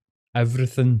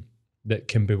everything that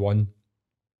can be won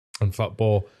in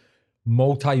football,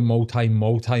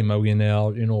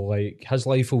 multi-millionaire, you know, like his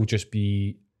life will just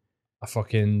be a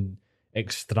fucking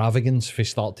extravagance from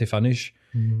start to finish.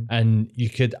 Mm-hmm. And you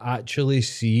could actually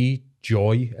see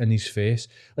joy in his face.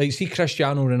 Like, see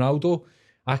Cristiano Ronaldo,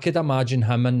 I could imagine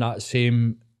him in that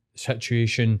same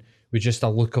situation with just a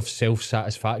look of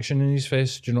self-satisfaction in his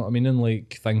face, do you know what I mean? And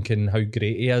like thinking how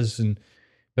great he is. And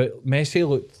But Messi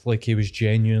looked like he was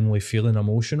genuinely feeling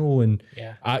emotional and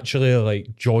actually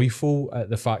like joyful at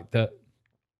the fact that,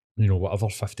 you know, whatever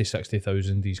 50,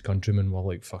 60,000 these countrymen were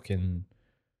like fucking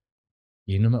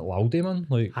eating him at Laldy, man.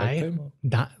 Like, big time.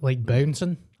 That, like,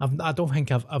 bouncing. I don't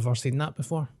think I've ever seen that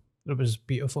before. It was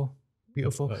beautiful.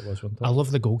 Beautiful. It was one time. I love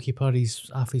the goalkeeper.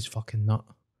 He's half his fucking nut.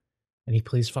 And he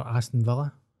plays for Aston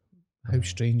Villa. How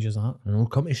strange is that? I know,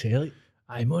 come to Celtic.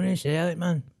 I'm on Celtic,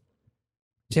 man.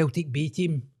 Celtic B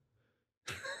team.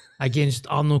 Against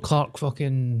Arnold Clark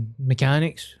fucking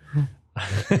mechanics.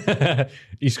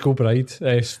 East Kilbride.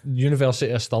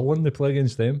 University of Stirling, they play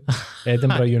against them.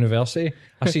 Edinburgh University.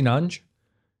 I seen Ange.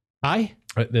 Aye?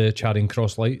 At the Charing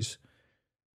Cross Lights.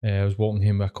 I was walking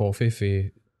him with a coffee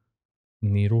for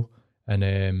Nero,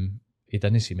 and he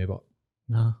didn't see me, but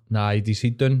nah, he'd his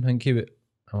head down. I think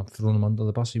I'm throwing him under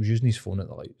the bus. He was using his phone at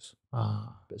the lights.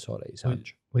 But it's alright, it's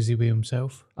Ange. Was he with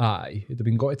himself? Aye, he'd have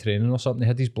been got to training or something. He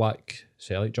had his black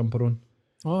Celtic jumper on.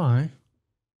 Oh, aye.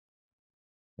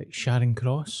 Like Charing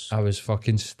Cross. I was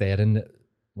fucking staring at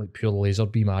like pure laser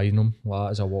beam eyeing him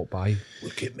like, as I walked by.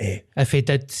 Look at me. If he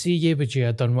did see you, would you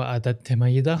have done what I did to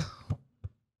Maida?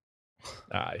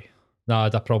 Aye. Nah,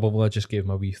 I'd probably just gave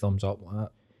him a wee thumbs up like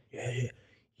that. Yeah.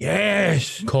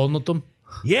 Yes! Cornered him.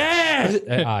 Yes!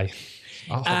 Aye.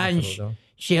 And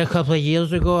see, a couple of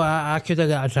years ago, I could have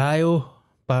got a trial,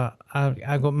 but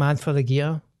I got mad for the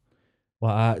gear.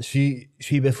 Like that. See,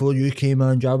 before you came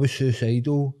on, I was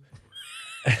suicidal.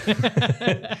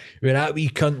 With that wee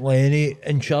cunt Lenny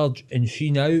in charge, and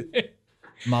see now,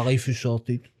 my life is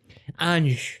sorted.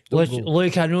 Ange,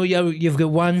 look, I know you've got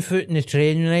 1 foot in the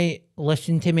train, right?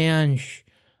 Listen to me, Ange.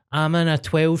 I'm in a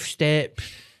 12-step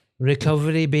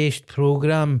recovery-based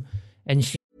program, and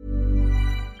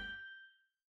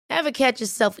Ever catch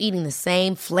yourself eating the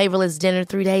same flavorless dinner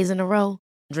 3 days in a row?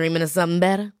 Dreaming of something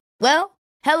better? Well,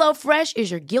 HelloFresh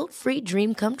is your guilt-free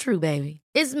dream come true, baby.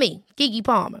 It's me, Keke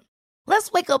Palmer.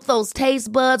 Let's wake up those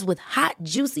taste buds with hot,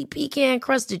 juicy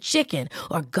pecan-crusted chicken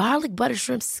or garlic butter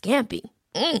shrimp scampi.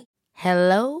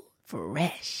 Hello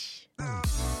Fresh.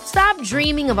 Stop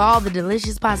dreaming of all the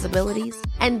delicious possibilities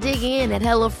and dig in at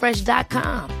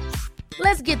HelloFresh.com.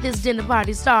 Let's get this dinner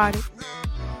party started.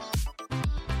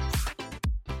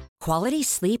 Quality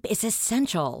sleep is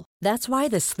essential. That's why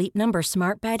the Sleep Number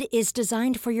Smart Bed is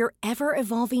designed for your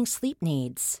ever-evolving sleep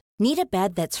needs. Need a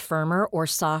bed that's firmer or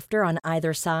softer on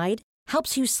either side?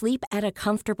 Helps you sleep at a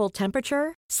comfortable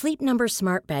temperature? Sleep Number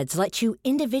Smart Beds let you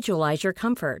individualize your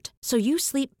comfort, so you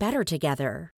sleep better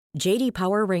together. JD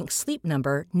Power ranks Sleep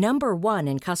Number number 1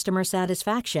 in customer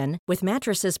satisfaction with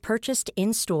mattresses purchased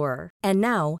in-store. And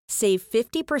now, save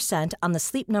 50% on the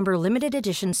Sleep Number Limited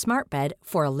Edition Smart Bed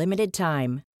for a limited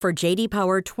time. For JD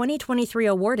Power 2023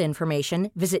 award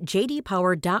information, visit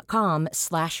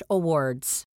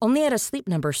jdpower.com/awards. Only at a Sleep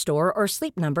Number store or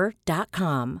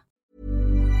sleepnumber.com.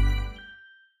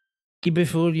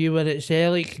 Before you were at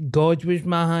Celtic, God was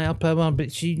my higher power,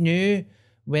 but see now,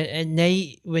 when at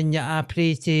night, when I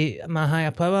pray to my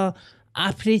higher power,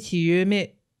 I pray to you,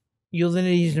 mate. You're the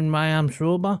reason why I'm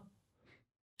sober.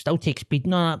 Still take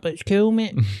speeding on that, but it's cool,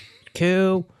 mate.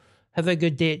 Cool. Have a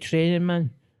good day at training,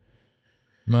 man.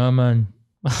 My man.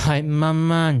 Hi, my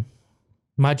man.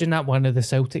 Imagine that one of the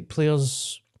Celtic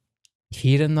players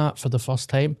hearing that for the first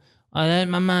time. All right,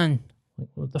 my man. Like,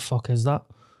 what the fuck is that?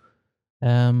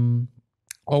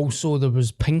 Also, there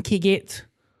was Pinkygate.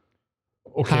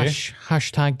 Okay.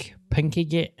 Hashtag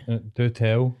Pinkygate. Do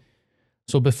tell.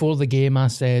 So before the game, I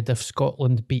said if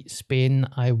Scotland beat Spain,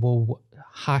 I will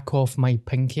hack off my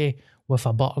pinky with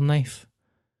a butter knife.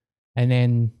 And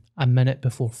then a minute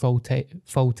before full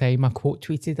time, I quote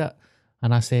tweeted it,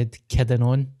 and I said, "Kidding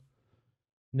on."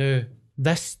 Now,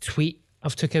 this tweet,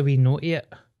 I've took a wee note of it.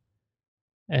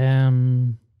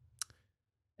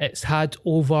 It's had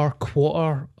over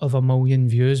 250,000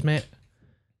 views, mate.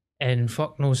 And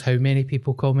fuck knows how many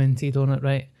people commented on it,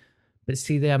 right? But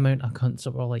see the amount of cunts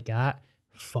that were like that.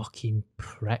 Fucking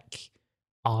prick.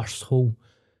 Arsehole.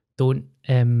 Don't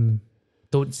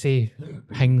say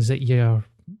things that you're...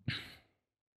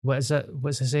 What is it?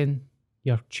 What's it saying?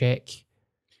 Your check.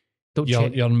 Don't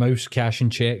check. Your mouse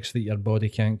cashing checks that your body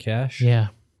can't cash. Yeah.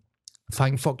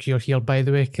 Thank fuck you're here, by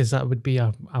the way, because that would be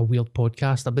a weird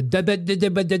podcast.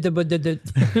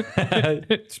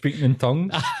 Speaking in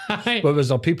tongues. But was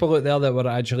there people out there that were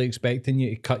actually expecting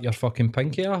you to cut your fucking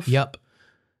pinky off? Yep.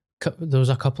 There was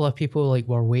a couple of people like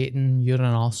were waiting. You're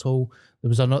an arsehole. There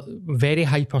was a very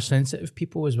hypersensitive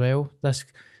people as well. This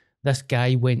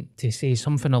guy went to say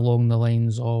something along the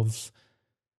lines of,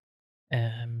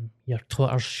 your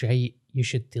Twitter's shite, you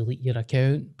should delete your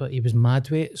account. But he was mad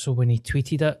with it, so when he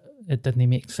tweeted it, it didn't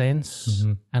make sense.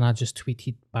 Mm-hmm. And I just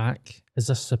tweeted back, is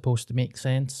this supposed to make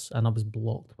sense? And I was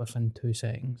blocked within 2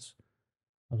 seconds.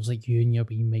 I was like, you and your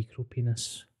wee micro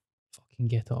penis. Fucking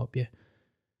get it up, you.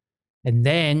 And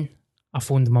then I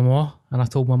phoned my mom and I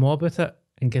told my mom about it.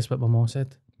 And guess what my mom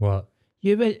said? What? Would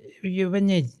you do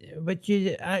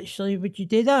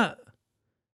that?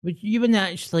 You wouldn't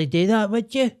actually do that,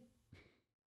 would you?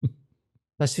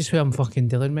 This is who I'm fucking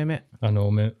dealing with, mate. I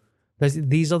know, mate.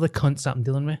 These are the cunts that I'm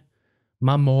dealing with.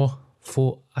 My mom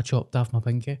thought I chopped off my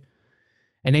pinky.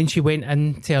 And then she went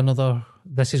into another,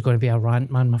 this is going to be a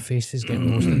rant, man. My face is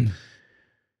getting roasted.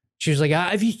 She was like,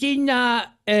 have you seen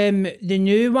that, the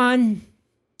new one?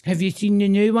 Have you seen the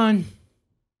new one?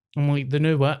 I'm like, the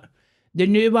new what? The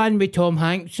new one with Tom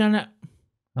Hanks in it.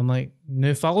 I'm like,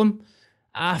 new film?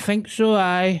 I think so,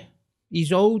 aye.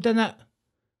 He's old in it.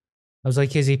 I was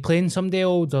like, is he playing somebody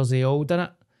old or is he old in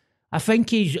it? I think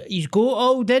he's got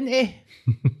old, isn't he?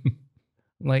 I'm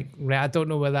like, right, I don't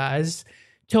know what that is.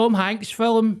 Tom Hanks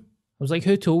film. I was like,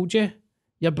 who told you?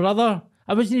 Your brother?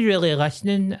 I wasn't really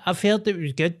listening. I've heard it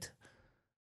was good.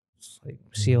 It's like,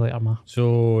 see you later, ma.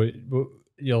 So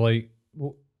you're like,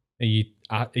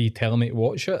 are you telling me to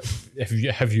watch it?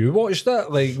 Have you watched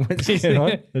it? Like, what's going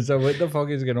on? Is that what the fuck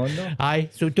is going on there? Aye,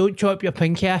 so don't chop your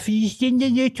pinky off. Have you seen the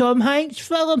new Tom Hanks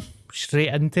film?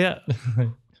 Straight into it.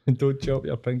 Don't chop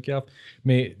your pinky off.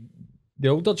 Mate, the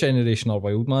older generation are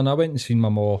wild, man. I went and seen my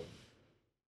mom,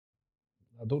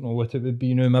 I don't know what it would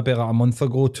be now, maybe like a month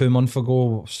ago, 2 months ago,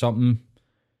 or something.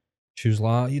 She was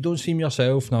like, you don't seem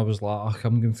yourself. And I was like,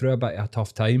 I'm going through a bit of a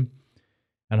tough time.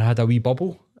 And I had a wee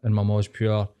bubble, and my mom was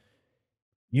pure,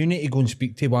 you need to go and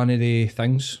speak to one of the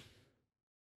things.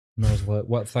 And I was like,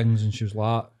 what things? And she was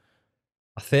like,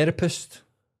 a therapist.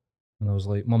 And I was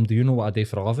like, Mum, do you know what I do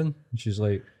for a living? And she's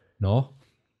like, no.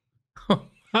 It's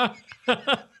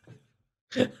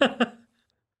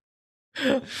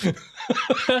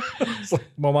like,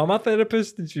 Mum, I'm a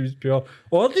therapist. And she was pure,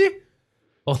 are you?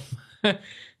 Oh.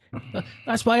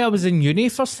 That's why I was in uni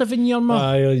for 7 years,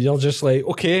 man. You're just like,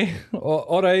 okay,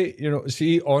 all right. You know,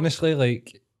 see, honestly,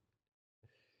 like,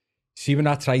 see, when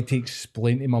I tried to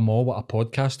explain to my mom what a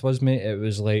podcast was, mate, it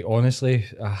was like, honestly,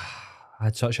 I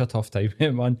had such a tough time,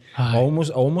 man. I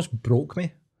almost broke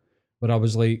me. Where I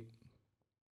was like,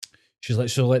 she's like,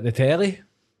 so like the telly?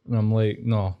 And I'm like,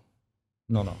 no,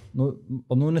 I'm not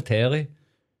on the telly.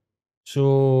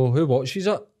 So who watches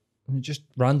it? And just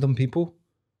random people.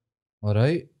 All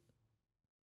right.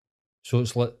 So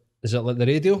it's like, is it like the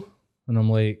radio? And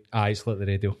I'm like, it's like the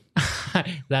radio.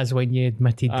 That's when you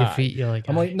admitted defeat. You're like,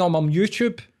 I'm like, no, Mum,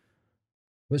 YouTube.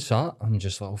 What's that? I'm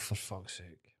just like, oh, for fuck's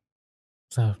sake.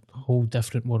 It's a whole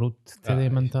different world to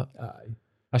them, isn't it?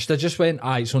 I should have just went,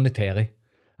 it's on the telly.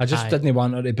 I just didn't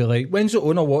want her to be like, when's it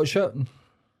on? I'll watch it.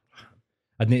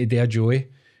 I'd need to do a Joey,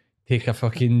 take a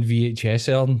fucking VHS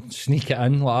there and sneak it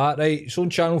in like that, right? It's on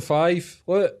Channel 5.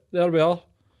 Look, there we are.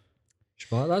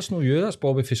 She's like, that's not you, that's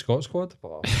Bobby for Scott Squad.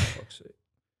 Oh, for fuck's sake.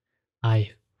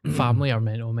 Aye, family are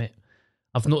mental, mate.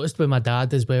 I've noticed with my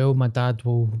dad as well. My dad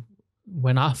will,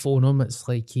 when I phone him, it's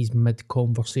like he's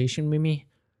mid-conversation with me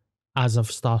as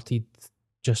I've started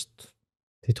just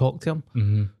to talk to him.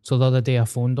 Mm-hmm. So the other day I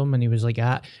phoned him and he was like,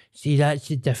 see, that's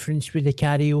the difference with the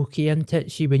karaoke, isn't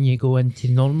it? See, when you go into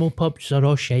normal pubs, they're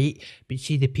all shite, but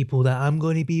see, the people that I'm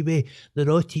going to be with, they're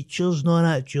all teachers and all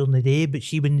that during the day, but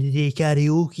see, when they do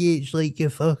karaoke, it's like a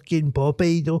fucking pop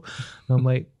idol. And I'm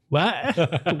like, what?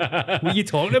 What are you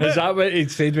talking about? Is that what he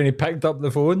said when he picked up the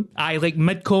phone? Like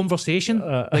mid-conversation,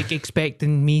 like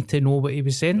expecting me to know what he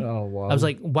was saying. Oh, wow. I was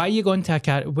like, why are you going to a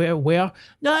karaoke? Where?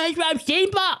 No, that's what I'm saying,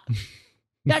 but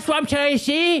that's what I'm trying to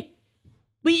say.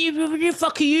 What the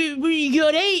fuck are you? What are you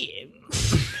alright?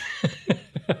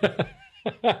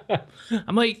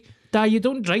 I'm like, Dad, you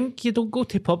don't drink, you don't go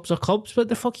to pubs or clubs. What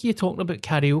the fuck are you talking about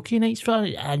karaoke nights for?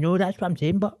 I know, that's what I'm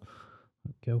saying, but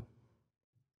cool.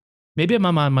 Maybe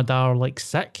my mum and my dad are like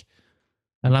sick,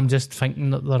 and I'm just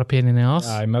thinking that they're a pain in the arse.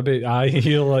 Maybe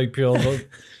you're like pure.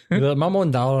 My mum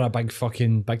and dad are a big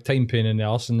time pain in the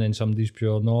arse, and then somebody's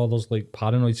pure. No, there's like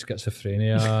paranoid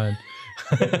schizophrenia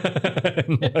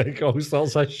and like all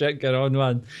sorts of shit going on,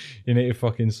 man. You need to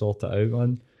fucking sort it out,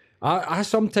 man. I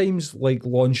sometimes like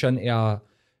launch into a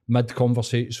mid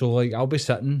conversation, so like I'll be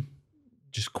sitting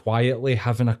just quietly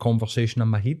having a conversation in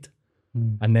my head,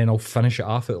 and then I'll finish it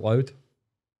off out loud.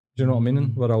 Do you know what I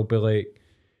mean? Where I'll be like,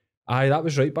 that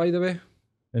was right, by the way.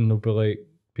 And they'll be like,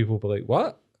 people will be like,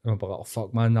 what? And I'll be like, oh,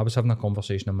 fuck, man, I was having a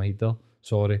conversation in my head there.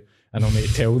 Sorry. And I'll need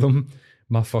to tell them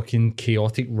my fucking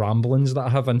chaotic ramblings that I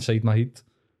have inside my head.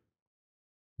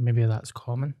 Maybe that's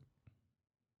common.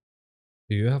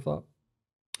 Do you have that?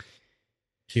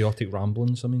 Chaotic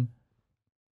ramblings, I mean.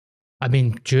 I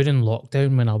mean, during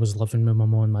lockdown, when I was living with my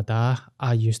mum and my dad,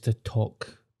 I used to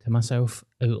talk to myself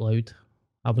out loud.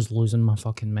 I was losing my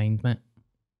fucking mind, mate.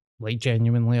 Like,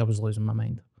 genuinely, I was losing my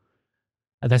mind.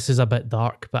 This is a bit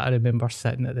dark, but I remember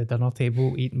sitting at the dinner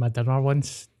table, eating my dinner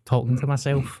once, talking to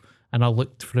myself, and I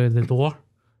looked through the door,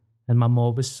 and my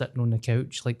mum was sitting on the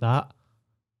couch like that.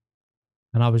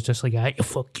 And I was just like, I'll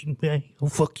fucking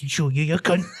show you, you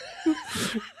cunt.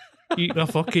 Eating a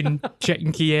fucking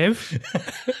chicken Kiev.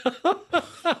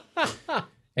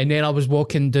 And then I was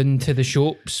walking down to the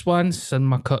shops once, and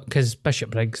because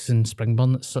Bishop Briggs and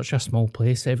Springburn, it's such a small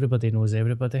place, everybody knows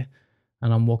everybody.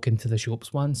 And I'm walking to the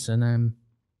shops once, and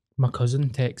my cousin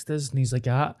texted us, and he's like,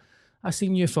 I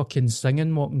seen you fucking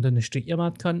singing walking down the street, you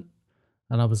mad cunt.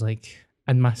 And I was like,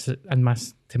 to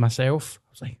myself,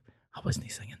 I was like, I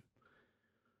wasn't singing.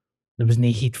 There was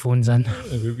no headphones in.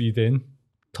 What were you doing?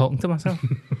 Talking to myself.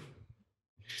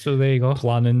 So there you go.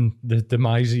 Planning the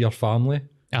demise of your family.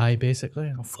 Aye,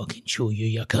 basically. I'll fucking show you,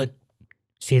 you cunt.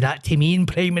 Say that to me in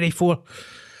primary 4.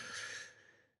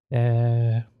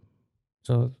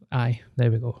 So, aye,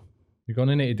 there we go. You're going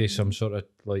to need to do some sort of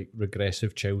like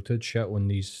regressive childhood shit on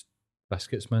these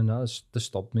biscuits, man. That has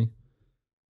disturbed me.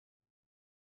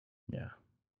 Yeah.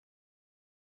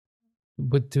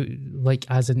 Would do, like,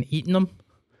 as in eating them?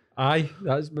 Aye,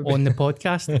 that's maybe On the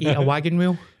podcast, eat a wagon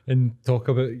wheel? and talk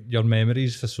about your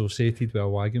memories associated with a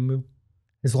wagon wheel.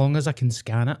 As long as I can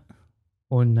scan it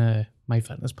on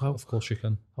MyFitnessPal. Of course you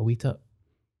can. I'll eat it.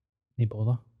 No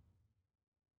bother.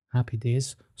 Happy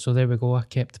days. So there we go. I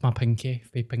kept my pinky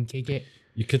for Pinky Gate.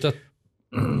 You could have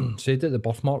said that the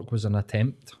birthmark was an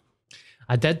attempt.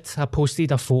 I did. I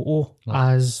posted a photo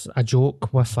as a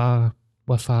joke with a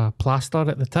plaster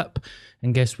at the tip,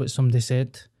 and guess what somebody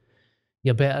said?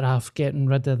 You're better off getting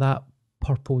rid of that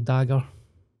purple dagger.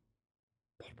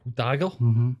 Purple dagger?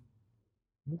 Mm-hmm.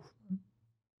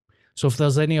 So if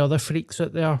there's any other freaks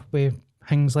out there with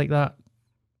things like that,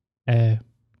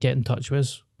 get in touch with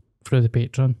us through the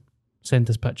Patreon. Send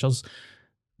us pictures.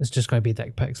 It's just going to be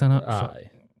dick pics in it. Aye.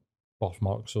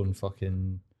 Birthmarks on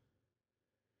fucking...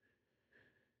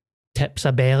 Tips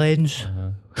of bellends.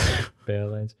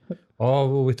 Bellends. Oh,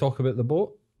 will we talk about the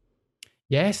boat?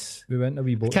 Yes. We went a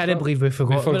wee boat. Can't believe we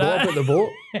forgot about the boat.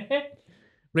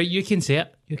 Right, you can say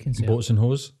it. You can say Boats and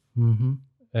hose.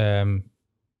 Mm-hmm.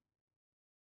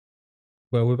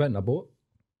 Well, we went in a boat.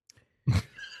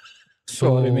 So,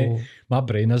 Sorry, mate. My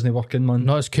brain isn't working, man.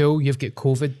 No, it's cool. You've got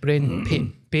COVID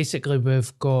brain. Basically,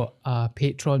 we've got a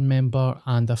Patreon member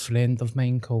and a friend of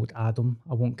mine called Adam.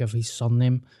 I won't give his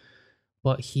surname,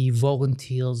 but he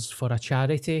volunteers for a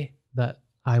charity that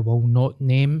I will not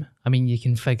name. I mean, you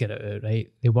can figure it out,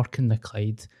 right? They work in the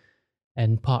Clyde,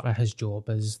 and part of his job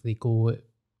is they go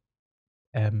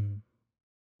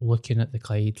looking at the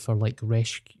Clyde for like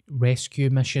rescue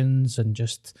missions, and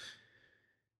just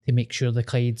to make sure the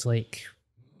Clyde's like,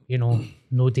 you know,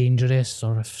 no dangerous,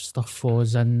 or if stuff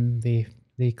falls in,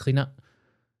 they clean it.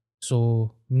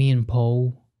 So me and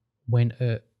Paul went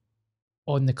out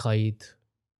on the Clyde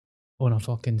on a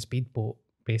fucking speedboat,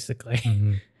 basically.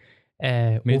 Mm-hmm.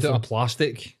 Made it of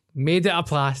plastic. Made it of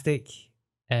plastic.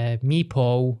 Me,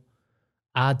 Paul,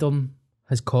 Adam,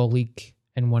 his colleague,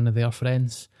 and one of their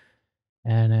friends.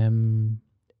 And,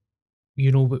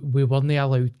 you know, we weren't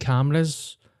allowed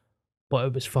cameras, but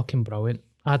it was fucking brilliant.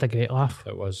 I had a great laugh.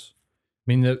 It was.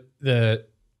 I mean, the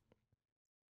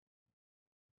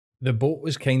boat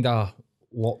was kind of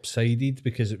lopsided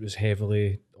because it was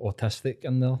heavily autistic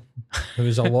in there. There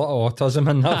was a lot of autism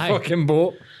in that fucking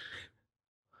boat.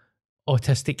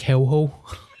 Autistic hellhole.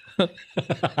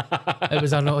 It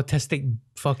was an autistic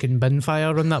fucking bin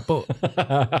fire on that boat.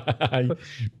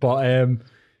 But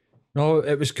no,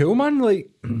 it was cool, man. Like,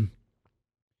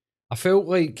 I felt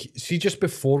like, see, just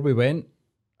before we went,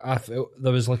 I felt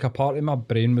there was like a part of my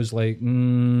brain was like,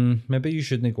 maybe you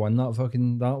shouldn't go in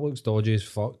that looks dodgy as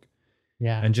fuck.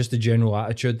 Yeah. And just the general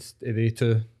attitude of they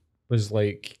two was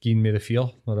like giving me the fear,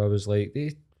 where I was like,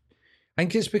 I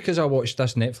think it's because I watched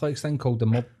this Netflix thing called the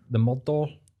Murdow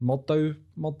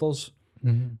Murders,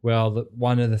 where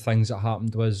one of the things that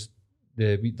happened was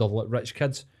the rich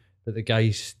kids, that the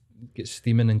guy gets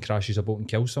steaming and crashes a boat and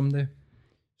kills somebody.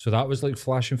 So that was like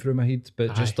flashing through my head,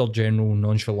 but just their general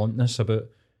nonchalantness about,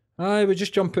 we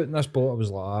just jump out in this boat. I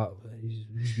was like,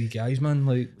 these wee guys, man.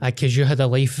 Like, because you had a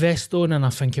life vest on, and I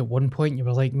think at one point you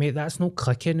were like, mate, that's not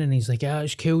clicking. And he's like,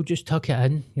 it's cool, just tuck it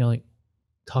in. You're like,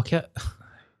 tuck it?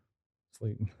 It's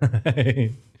like,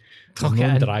 tuck it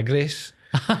in. Drag race.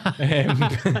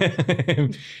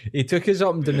 He took us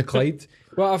up and down the Clyde.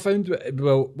 What I found,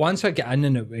 once I get in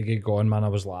and it get going, man, I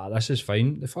was like, this is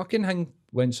fine. The fucking thing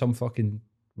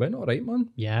went all right, man.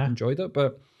 Yeah. Enjoyed it,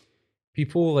 but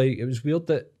people, like, it was weird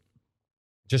that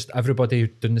just everybody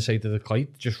down the side of the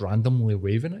Clyde just randomly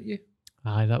waving at you.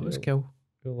 Aye, that was cool.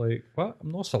 You're like, what?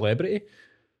 I'm not a celebrity. You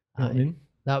know what I mean?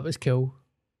 That was cool.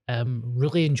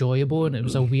 Really enjoyable, and it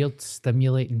was a weird,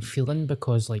 stimulating feeling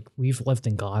because, like, we've lived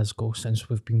in Glasgow since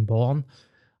we've been born.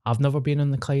 I've never been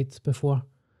on the Clyde before,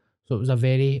 so it was a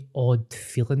very odd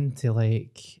feeling to,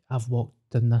 like, I've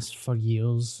walked in this for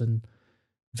years and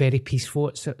very peaceful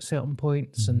at certain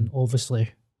points, and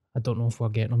obviously, I don't know if we're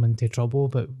getting them into trouble,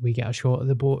 but we get a shot of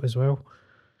the boat as well.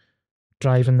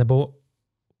 Driving the boat,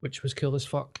 which was cool as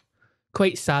fuck.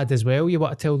 Quite sad as well. You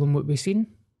want to tell them what we've seen?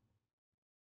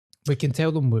 We can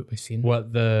tell them what we've seen.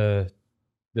 What, the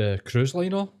cruise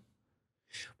liner?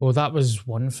 Well, that was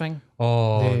one thing.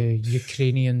 Oh, The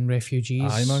Ukrainian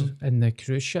refugees aye, man. in the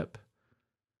cruise ship.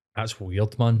 That's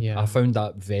weird, man. Yeah. I found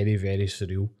that very, very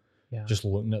surreal. Yeah. Just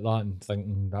looking at that and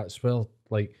thinking that's where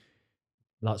they're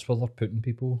putting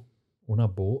people on a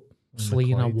boat.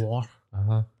 Fleeing a war.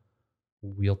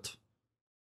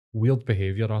 Weird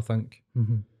behaviour, I think.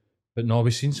 Mm-hmm. But no,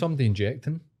 we've seen somebody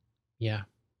injecting. Yeah.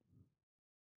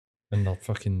 And they're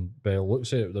fucking, by the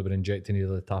looks of it, they were injecting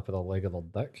either the top of their leg or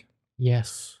their dick.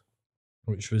 Yes.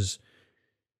 Which was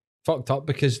fucked up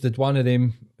because did one of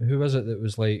them, who was it that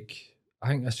was like, I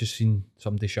think I just seen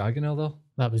somebody shagging her there.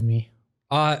 That was me.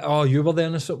 Oh, you were the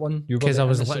innocent one? Because I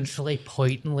was literally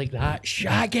pointing like that,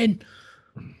 shagging.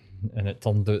 And it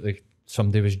turned out that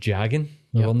somebody was jagging.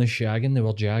 They weren't shagging, they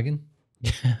were jagging.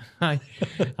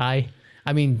 Aye.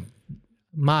 I mean,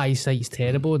 my eyesight's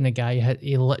terrible, and the guy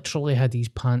he literally had his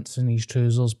pants and his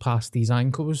trousers past his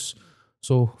ankles.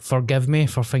 So forgive me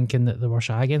for thinking that they were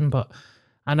shagging, but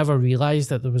I never realised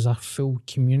that there was a full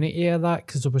community of that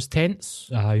because there was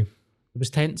tents. Aye. There was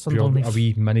tents Pure, underneath. a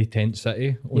wee mini tent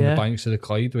city on the banks of the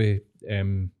Clyde with,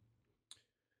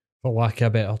 for lack of a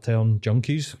better term,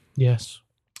 junkies. Yes.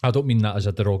 I don't mean that as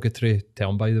a derogatory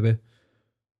term, by the way.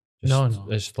 No.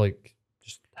 It's like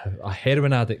just a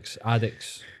heroin addicts.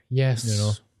 Yes. You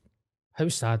know. How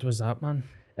sad was that, man?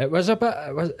 It was a bit.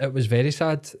 It was very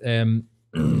sad.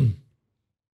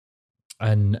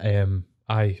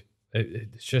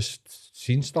 It's just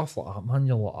seeing stuff like that, man.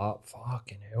 You're like,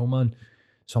 fucking hell, man.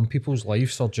 Some people's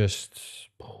lives are just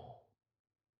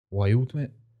wild,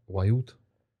 mate. Wild.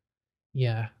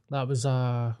 Yeah, that was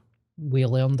we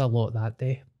learned a lot that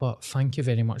day, but thank you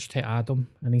very much to Adam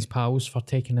and his pals for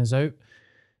taking us out.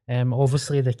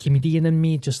 Obviously, the comedian in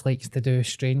me just likes to do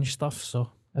strange stuff,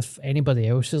 so if anybody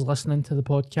else is listening to the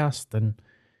podcast and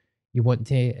you want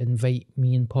to invite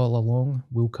me and Paul along,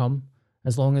 we'll come.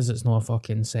 As long as it's not a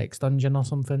fucking sex dungeon or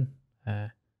something,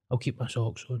 I'll keep my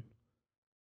socks on.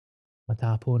 My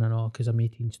tap on and all, because I'm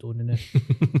 18 stone in it.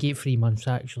 Get 3 months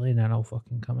actually, and then I'll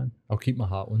fucking come in. I'll keep my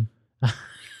hat on.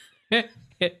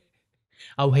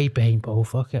 I'll hide behind Paul,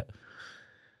 fuck it.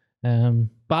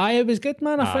 But it was good,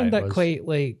 man. I found that quite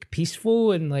like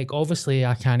peaceful, and like obviously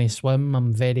I can't swim.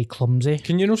 I'm very clumsy.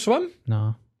 Can you not swim?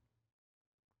 No.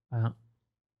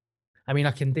 I mean,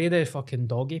 I can do the fucking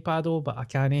doggy paddle, but I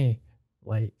can't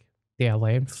like do a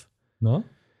length. No.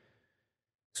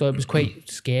 So it was quite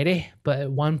scary. But at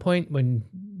one point, when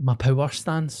my power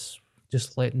stance,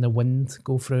 just letting the wind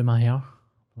go through my hair,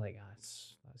 like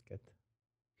that's good.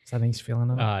 It's a nice feeling.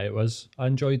 Isn't it? It was. I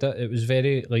enjoyed it. It was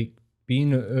very like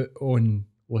being out on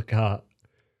like a.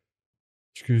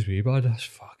 Excuse me, bud.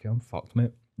 I'm fucked,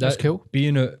 mate. That's cool.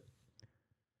 Being out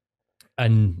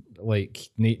in like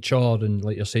nature and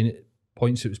like you're saying, at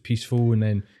points it was peaceful, and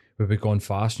then we would gone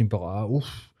fast and you'd be like,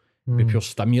 oof. Be pure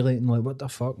stimulating, like what the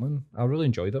fuck, man. I really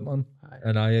enjoyed it, man.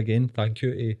 And again thank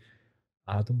you to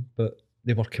Adam, but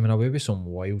they were coming away with some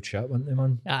wild shit, weren't they,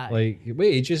 man? Like what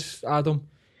age is Adam?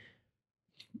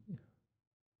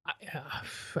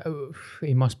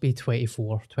 He must be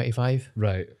 24, 25.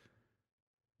 Right.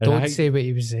 Don't say what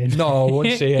he was saying. No, I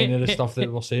won't say any of the stuff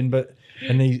that we're saying, but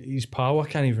and his pal, I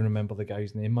can't even remember the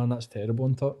guy's name, man. That's terrible,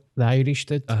 isn't it? The Irish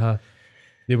dude.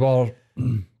 They were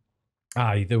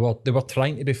they were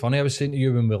trying to be funny. I was saying to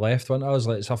you when we left, I was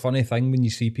like, it's a funny thing when you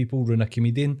see people ruin a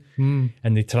comedian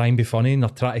and they try and be funny and they're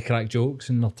trying to crack jokes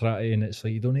and they're trying to, and it's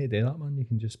like, you don't need to do that, man. You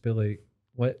can just be like,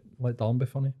 let Darren be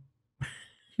funny.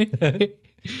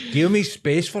 Give me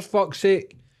space, for fuck's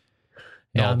sake.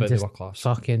 Yeah, no, I'm but just they were class.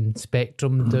 Fucking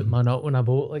Spectrum doing my nut on a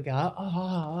boat like that.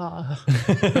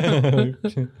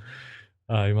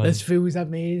 Aye, man. This feels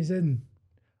amazing.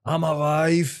 I'm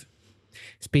alive.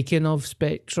 Speaking of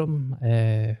Spectrum,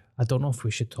 I don't know if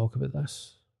we should talk about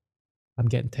this. I'm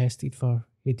getting tested for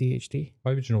ADHD.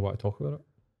 Why would you not want to talk about it?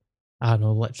 I don't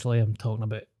know, literally I'm talking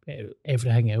about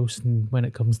everything else, and when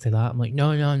it comes to that, I'm like,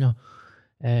 no.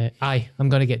 I'm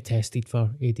going to get tested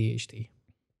for ADHD.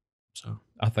 So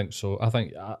I think so.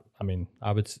 I mean,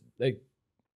 I would like.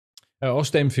 It all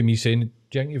stems from me saying,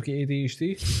 "Do you think you've got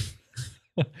ADHD?"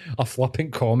 A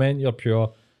flippant comment. You're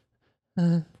pure.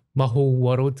 My whole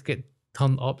world get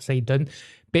turned upside down.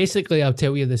 Basically, I'll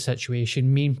tell you the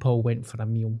situation. Me and Paul went for a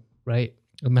meal, right?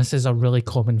 And this is a really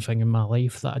common thing in my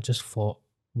life that I just thought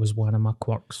was one of my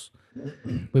quirks.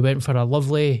 We went for a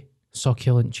lovely,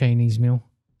 succulent Chinese meal.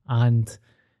 And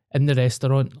in the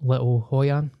restaurant, Little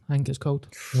Hoyan, I think it's called.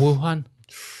 Wuhan.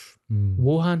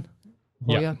 Wuhan.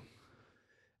 Hoyan.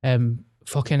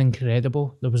 Fucking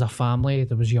incredible. There was a family,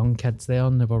 there was young kids there,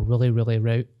 and they were really,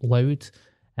 really loud.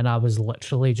 And I was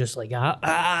literally just like, at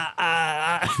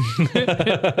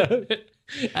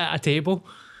a table.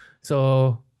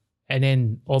 So, and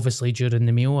then obviously during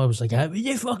the meal, I was like, what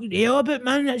you fucking yell about,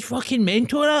 man? That's fucking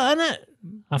mental, isn't it?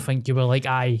 I think you were like,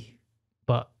 aye.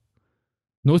 But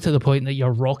no to the point that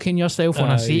you're rocking yourself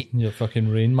on a seat. You're fucking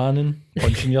Rain Manning,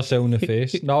 punching yourself in the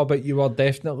face. No, but you were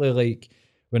definitely like,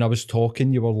 when I was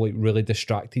talking, you were like really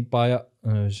distracted by it.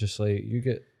 And I was just like, you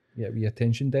get your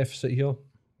attention deficit here.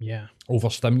 Yeah.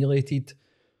 Overstimulated.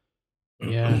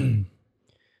 Yeah.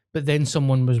 But then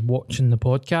someone was watching the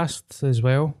podcast as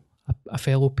well, a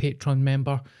fellow Patreon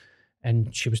member,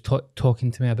 and she was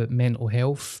talking to me about mental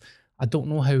health. I don't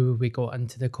know how we got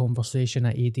into the conversation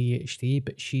at ADHD,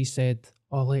 but she said,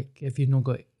 oh, like, have you not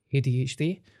got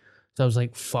ADHD? So I was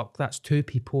like, fuck, that's 2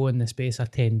 people in the space of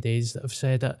 10 days that have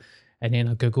said it. And then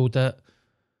I Googled it.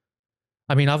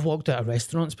 I mean, I've walked out of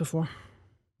restaurants before.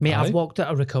 Mate, I've walked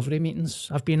out of recovery meetings.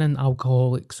 I've been in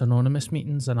Alcoholics Anonymous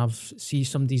meetings and I've seen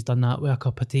somebody's done that with a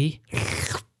cup of tea.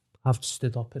 I've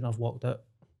stood up and I've walked out.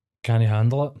 Can you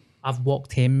handle it? I've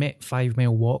walked home, mate, 5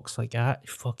 mile walks like that.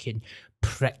 Fucking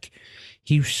prick.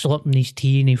 He was slurping his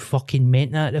tea and he fucking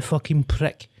meant that, the fucking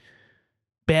prick.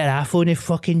 Better half on the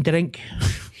fucking drink.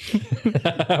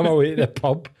 I'm away at the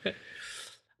pub.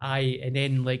 Aye, and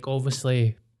then, like,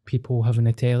 obviously, people having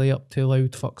the telly up too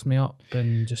loud fucks me up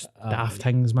and just daft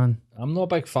things, man. I'm not a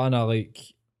big fan of, like,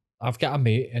 I've got a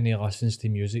mate and he listens to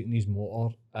music in his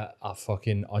motor at a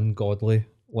fucking ungodly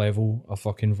level of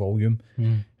fucking volume.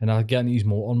 And I get in his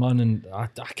motor, man, and I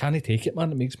can't take it,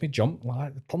 man. It makes me jump.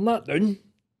 Like, turn that down.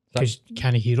 Because you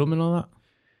can't hear him and all that.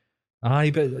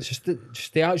 Aye, but it's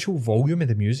just the actual volume of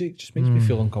the music just makes me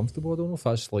feel uncomfortable. I don't know if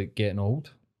that's, like, getting old.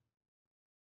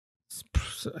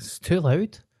 It's too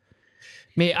loud.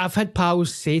 Mate, I've had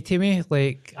pals say to me,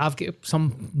 like, I've got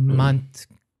some mad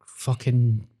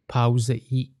fucking pals that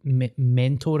eat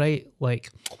mental, right? Like,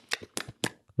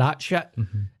 that shit.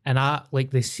 And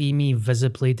they see me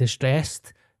visibly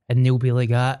distressed and they'll be like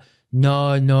that.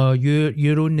 No,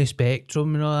 you're on the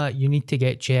spectrum and all that. You need to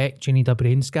get checked. You need a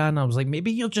brain scan. I was like,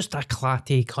 maybe you're just a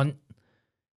clatty cunt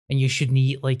and you shouldn't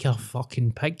eat like a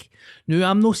fucking pig. No,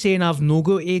 I'm not saying I've no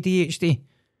got ADHD,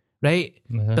 right?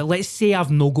 But let's say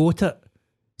I've no got it.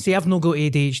 Say I've no got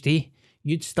ADHD,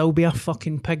 you'd still be a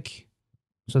fucking pig.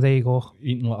 So there you go.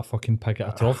 Eating like a fucking pig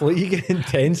at a trough. Like, you get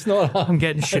intense, not that. I'm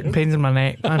getting shitting pains in my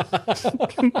neck, man.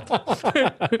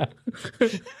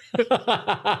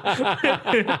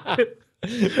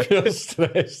 Pure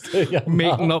stress.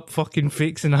 Making up fucking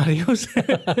fake scenarios.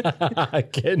 I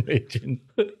can imagine.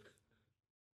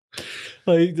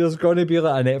 Like, there's going to be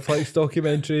like a Netflix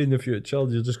documentary in the future.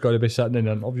 You're just going to be sitting in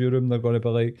an interview room. They're going to be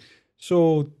like,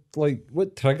 so, like,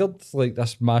 what triggered like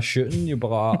this mass shooting? You'll be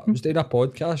like, I was doing a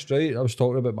podcast, right? I was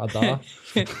talking about my dad.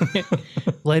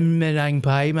 Lim Meringue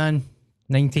Pie, man.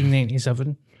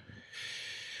 1997.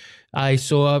 Aye,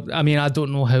 so, I mean, I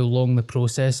don't know how long the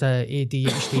process of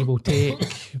ADHD will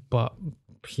take, but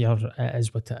here it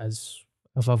is what it is.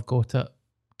 If I've got it,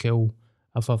 cool.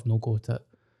 If I've not got it.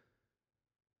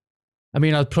 I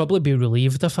mean, I'd probably be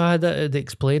relieved if I had it. It'd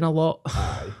explain a lot.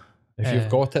 Aye. If you've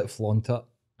got it, flaunt it.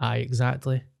 Aye,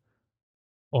 exactly.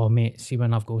 Oh, mate, see,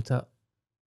 when I've got it,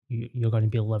 you're going to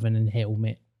be living in hell,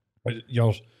 mate.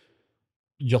 Your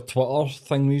Twitter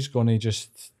thing is going to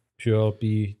just pure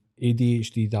be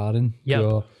ADHD Darren. Yep.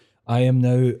 Pure, I am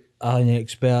now an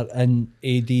expert in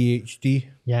ADHD.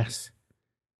 Yes.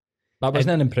 That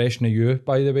wasn't an impression of you,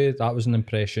 by the way. That was an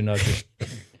impression of just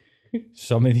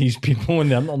some of these people on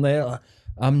the internet.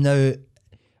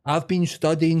 I've been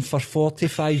studying for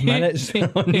 45 minutes.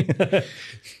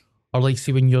 Or like,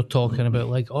 see, when you're talking about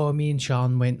like, oh, me and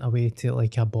Sean went away to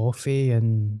like a buffet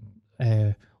in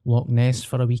Loch Ness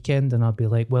for a weekend, and I'd be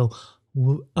like, well,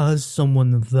 as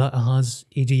someone that has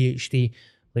ADHD,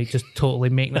 like just totally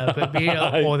making that about me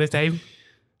all the time.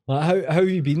 How have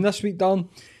you been this week, Dan?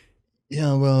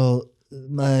 Yeah, well,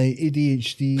 my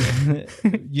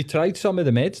ADHD. You tried some of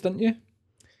the meds, didn't you?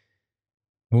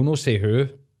 We'll not say who.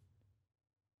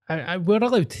 We're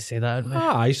allowed to say that, aren't we?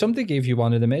 Aye, somebody gave you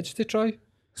one of the meds to try.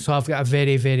 So I've got a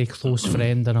very, very close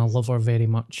friend and I love her very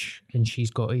much, and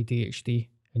she's got ADHD,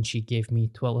 and she gave me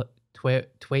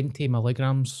 20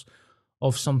 milligrams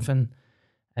of something,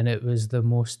 and it was the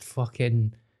most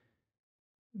fucking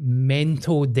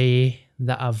mental day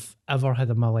that I've ever had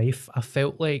in my life. I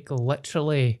felt like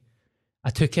literally I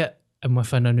took it and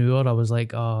within an hour I was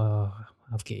like, oh,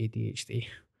 I've got ADHD.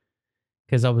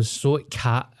 Because I was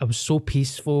so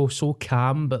peaceful, so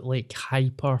calm, but like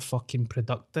hyper fucking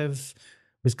productive.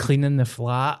 Was cleaning the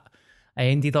flat. I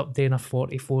ended up doing a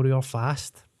 44-hour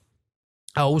fast.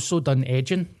 I also done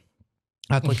edging.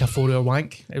 I had like a 4-hour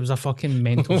wank. It was a fucking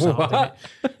mental Saturday.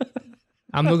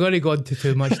 I'm not going to go into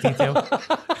too much detail.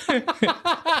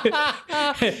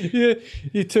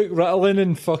 you took Ritalin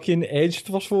and fucking edged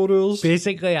for 4 hours?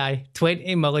 Basically,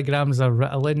 20 milligrams of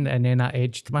Ritalin and then I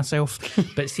edged myself.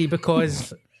 But see,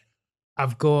 because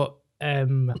I've got a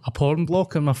porn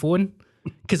block on my phone,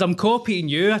 because I'm copying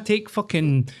you, I'm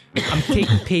taking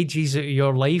pages out of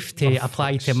your life to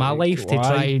apply to my life to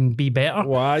try and be better.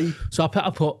 Why? So I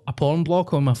put a porn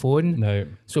block on my phone. No.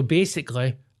 So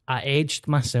basically, I edged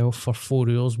myself for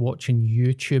 4 hours watching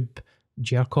YouTube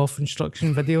jerk-off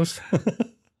instruction videos.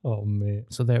 Oh, mate.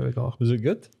 So there we go. Was it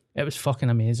good? It was fucking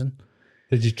amazing.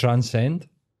 Did you transcend?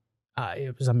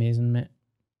 It was amazing, mate.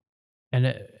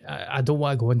 And I don't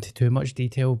want to go into too much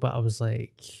detail, but I was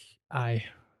like, I've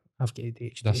got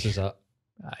ADHD. This is it.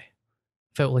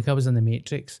 Felt like I was in the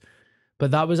Matrix. But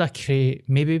that was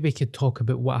maybe we could talk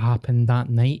about what happened that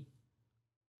night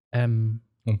On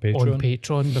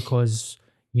Patreon? Because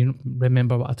you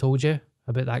remember what I told you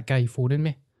about that guy phoning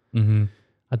me? Mm-hmm.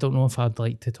 I don't know if I'd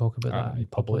like to talk about that in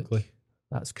publicly.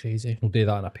 That's crazy. We'll do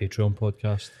that in a Patreon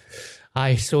podcast.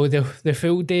 So the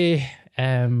full day...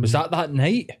 was that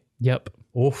night? Yep.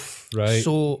 Oof, right.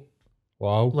 So,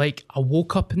 wow. Like, I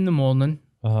woke up in the morning.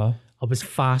 Uh-huh. I was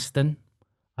fasting.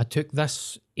 I took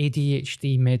this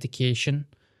ADHD medication,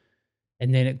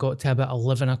 and then it got to about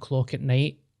 11 o'clock at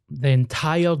night. The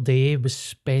entire day was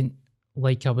spent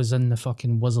like I was in the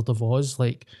fucking Wizard of Oz,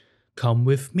 like, come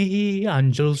with me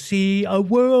and you'll see a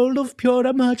world of pure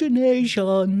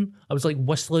imagination. I was like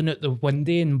whistling out the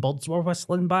window and birds were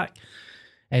whistling back.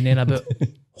 And then about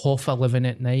 11:30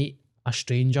 at night, a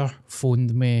stranger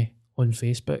phoned me on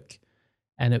Facebook,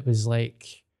 and it was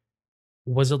like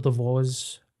Wizard of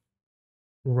Oz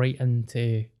right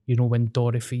into, you know, when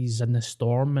Dorothy's in the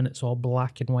storm and it's all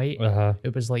black and white. Uh-huh.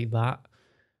 It was like that.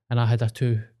 And I had a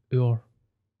 2-hour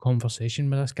conversation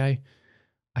with this guy.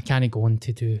 I can't go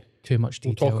into too much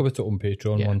detail. We'll talk about it on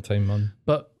Patreon one time, man.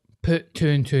 But put 2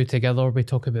 and 2 together, we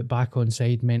talk about back on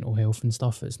side mental health and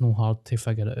stuff. It's no hard to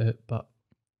figure it out. But,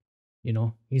 you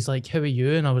know, he's like, how are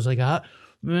you? And I was like, what?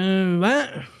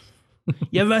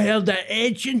 You ever heard of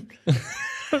edging?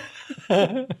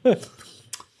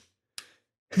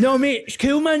 No, mate, it's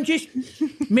cool, man. Just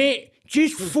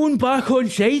phone back on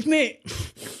side, mate.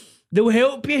 They'll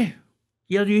help you.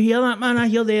 You hear that, man? I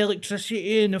hear the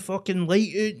electricity and the fucking light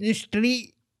out in the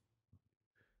street.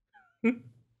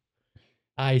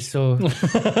 Aye, so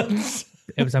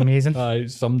it was amazing. Aye,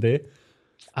 someday.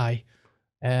 Aye.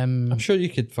 I'm sure you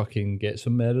could fucking get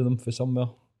some more of them for somewhere.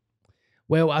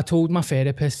 Well, I told my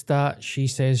therapist that. She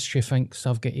says she thinks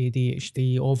I've got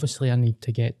ADHD. Obviously, I need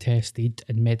to get tested,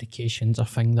 and medication's a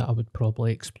thing that I would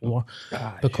probably explore.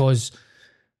 Because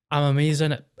I'm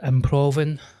amazing at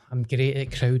improving. I'm great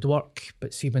at crowd work.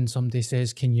 But see, when somebody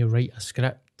says, can you write a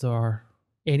script or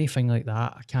anything like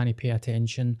that, I can't pay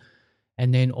attention.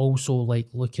 And then also like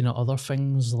looking at other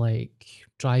things like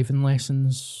driving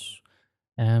lessons.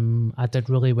 I did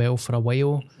really well for a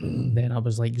while. Then I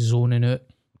was like zoning out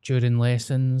during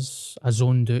lessons. I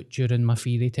zoned out during my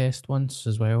theory test once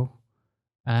as well.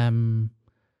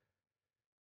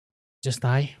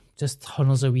 Just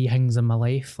hundreds of wee things in my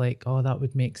life. Like, oh, that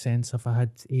would make sense if I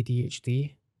had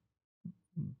ADHD.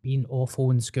 Being awful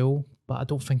in school, but I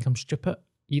don't think I'm stupid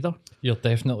either. You're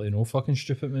definitely no fucking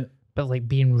stupid, mate. But like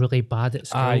being really bad at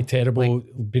school. Aye, terrible.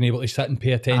 Like, being able to sit and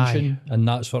pay attention in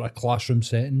that sort of classroom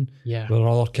setting. Yeah. Where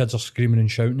other kids are screaming and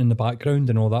shouting in the background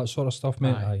and all that sort of stuff,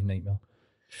 mate. Aye. Nightmare.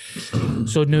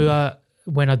 So now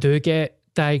when I do get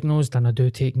diagnosed and I do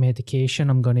take medication,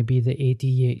 I'm going to be the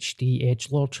ADHD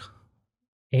edgelord.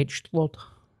 Edgelord.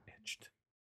 Edged.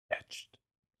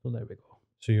 So there we go.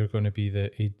 So you're going to be the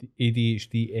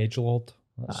ADHD edgelord.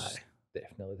 That's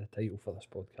definitely the title for this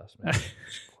podcast, mate.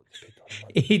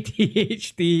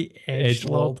 ADHD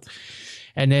edgelord.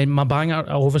 And then my banger,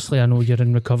 obviously I know you're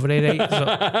in recovery, right? So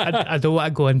I don't want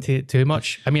to go into it too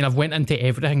much. I mean, I've went into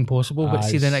everything possible, but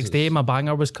see, the next day my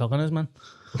banger was killing us, man.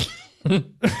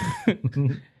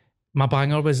 My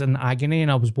banger was in agony and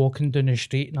I was walking down the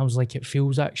street and I was like, it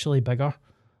feels actually bigger.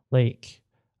 Like,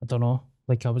 I don't know.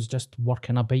 Like, I was just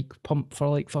working a bike pump for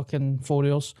like fucking 4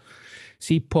 years.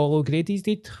 See Paul O'Grady's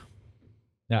did?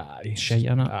 Aye. Shite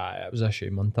in it. Aye, it was a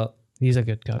shame, wasn't it? He's a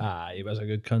good guy. Aye, he was a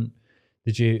good cunt.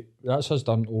 That's us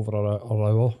done over an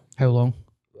hour. How long?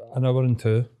 An hour and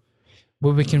 2.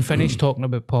 Well, we can finish talking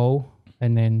about Paul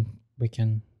and then we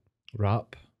can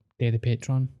Wrap. do the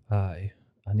Patreon. Aye.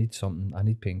 I need something. I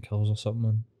need painkillers or something,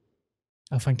 man.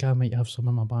 I think I might have some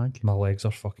in my bag. My legs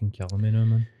are fucking killing me now,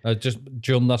 man. Just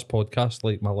during this podcast,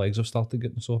 like, my legs have started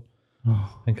getting sore.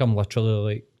 Oh. I think I'm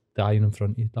literally like dying in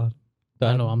front of you, Dad.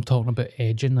 I know, I'm talking about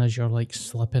edging as you're like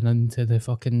slipping into the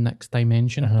fucking next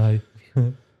dimension. Aye.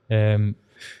 There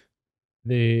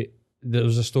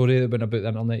was a story that went about the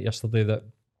internet yesterday that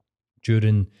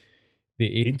during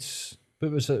the AIDS,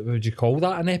 what would you call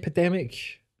that, an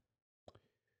epidemic?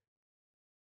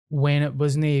 When it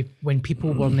wasn't, when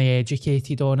people weren't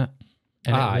educated on it.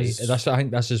 And Aye, it was, I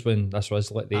think this is when this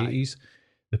was like the 80s.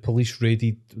 The police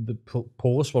raided,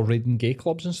 police were raiding gay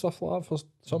clubs and stuff like that for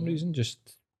some reason,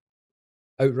 just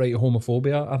outright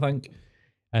homophobia, I think.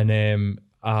 And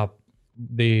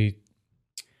they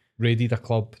raided a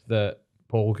club that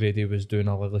Paul O'Grady was doing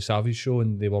a Lily Savage show,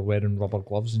 and they were wearing rubber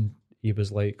gloves, and he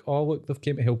was like, "Oh look, they've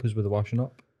came to help us with the washing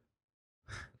up."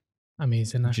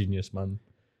 Amazing. Genius, man.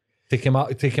 Take him out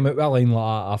with a line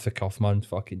like that off the cuff, man.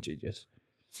 Fucking genius.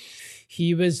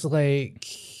 He was like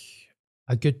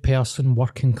a good person,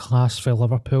 working class for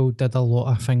Liverpool, did a lot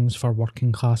of things for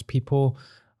working class people.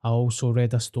 I also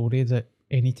read a story that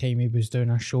anytime he was doing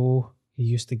a show, he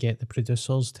used to get the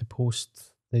producers to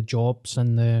post the jobs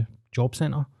in the job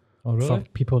centre for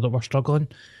people that were struggling.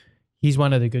 He's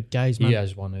one of the good guys, man. He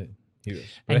is one of. He was.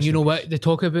 And you know what? They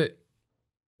talk about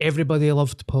everybody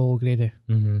loved Paul O'Grady.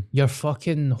 Mm-hmm. Your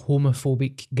fucking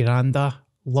homophobic granda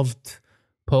loved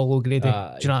Paul O'Grady. Do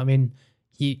you know what I mean?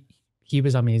 He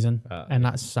was amazing, and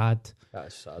that's sad.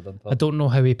 That's sad. I don't know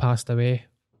how he passed away,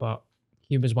 but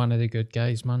he was one of the good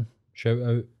guys, man. Shout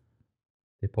out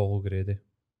to Paul O'Grady.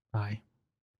 Aye.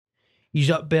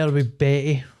 He's up there with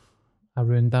Betty. I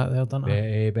ruined that there, didn't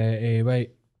I? Betty,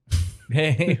 wait.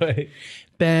 Betty, wait.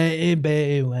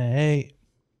 Betty, wait.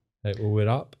 Right, well, we're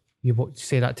up. You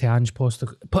say that to Ange Poster.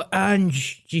 But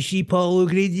Ange, do you see Paul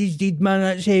O'Grady's deed, man?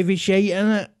 That's heavy shite,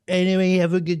 innit? Anyway,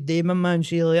 have a good day, my man.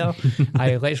 See you later.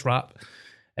 Aye, let's wrap.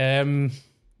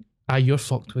 You're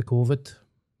fucked with COVID,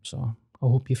 so I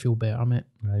hope you feel better, mate.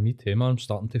 Aye, me too, man. I'm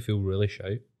starting to feel really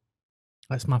shite.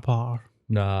 That's my partner.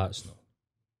 Nah, it's not.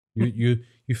 You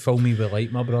fill me with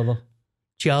light, my brother.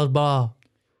 Cheers, bar.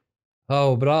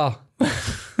 Oh, brah.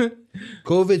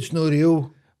 COVID's no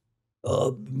real.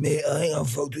 Oh, mate, I think I'm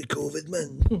fucked with COVID,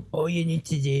 man. All you need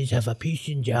to do is have a piece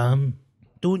and jam.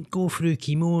 Don't go through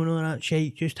chemo and all that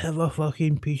shit. Just have a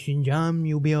fucking piece and jam.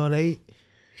 You'll be alright.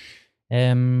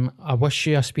 I wish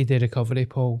you a speedy recovery,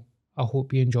 Paul. I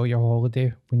hope you enjoy your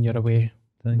holiday when you're away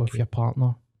with your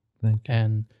partner. Thank you.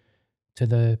 And to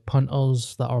the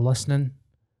punters that are listening,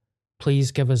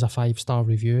 please give us a 5-star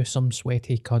review. Some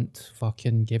sweaty cunt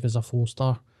fucking gave us a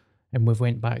 4-star and we've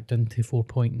went back down to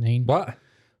 4.9. What?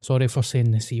 Sorry for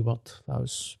saying the C word. That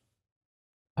was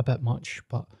a bit much,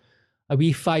 but a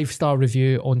wee 5-star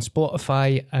review on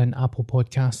Spotify and Apple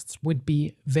Podcasts would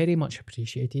be very much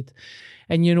appreciated.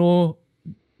 And you know,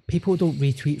 people don't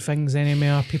retweet things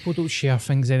anymore. People don't share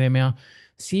things anymore.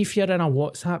 See if you're in a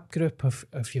WhatsApp group,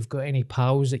 if you've got any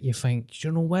pals that you think, do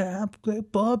you know what, I've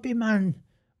got Bobby, man.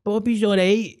 Bobby's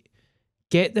alright.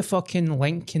 Get the fucking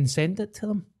link and send it to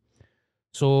them.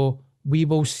 So we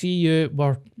will see you.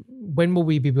 When will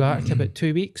we be back? About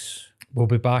 2 weeks? We'll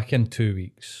be back in 2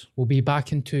 weeks. We'll be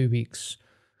back in 2 weeks.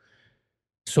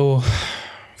 So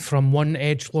from one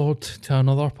edgelord to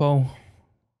another, Paul.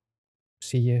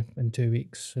 See you in 2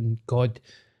 weeks. And God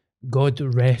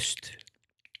rest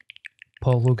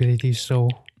Paul O'Grady's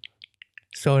soul.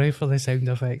 Sorry for the sound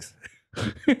effects.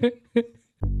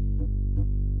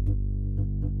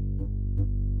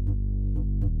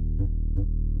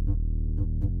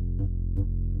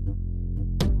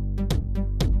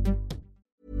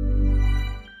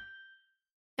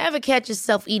 Ever catch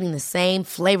yourself eating the same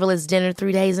flavorless dinner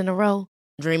 3 days in a row?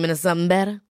 Dreaming of something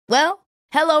better? Well,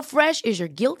 HelloFresh is your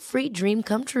guilt-free dream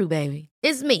come true, baby.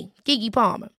 It's me, Keke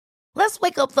Palmer. Let's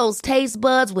wake up those taste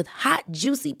buds with hot,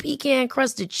 juicy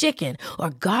pecan-crusted chicken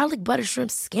or garlic butter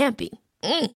shrimp scampi.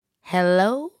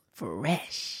 Hello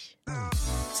Fresh.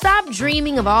 Stop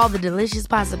dreaming of all the delicious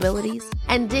possibilities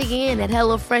and dig in at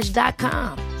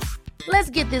HelloFresh.com. Let's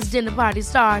get this dinner party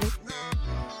started.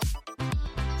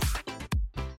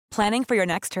 Planning for your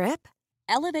next trip?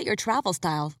 Elevate your travel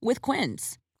style with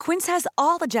Quince. Quince has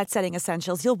all the jet-setting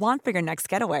essentials you'll want for your next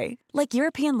getaway, like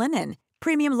European linen,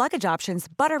 premium luggage options,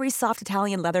 buttery soft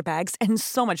Italian leather bags, and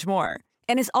so much more.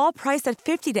 And is all priced at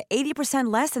 50 to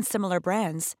 80% less than similar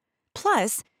brands.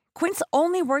 Plus, Quince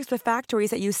only works with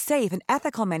factories that use safe and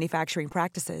ethical manufacturing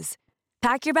practices.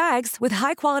 Pack your bags with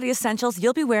high-quality essentials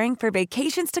you'll be wearing for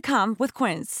vacations to come with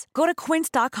Quince. Go to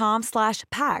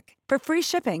quince.com/pack for free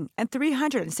shipping and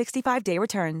 365-day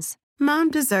returns.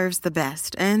 Mom deserves the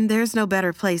best, and there's no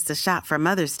better place to shop for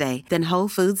Mother's Day than Whole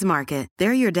Foods Market.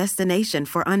 They're your destination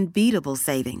for unbeatable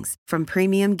savings, from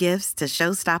premium gifts to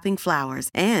show-stopping flowers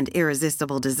and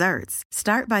irresistible desserts.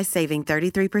 Start by saving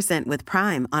 33% with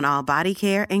Prime on all body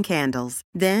care and candles.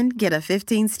 Then get a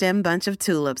 15-stem bunch of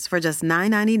tulips for just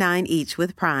 $9.99 each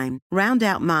with Prime. Round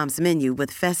out Mom's menu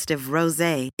with festive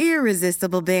rosé,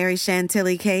 irresistible berry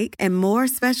chantilly cake, and more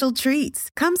special treats.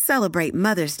 Come celebrate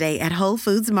Mother's Day at Whole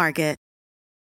Foods Market.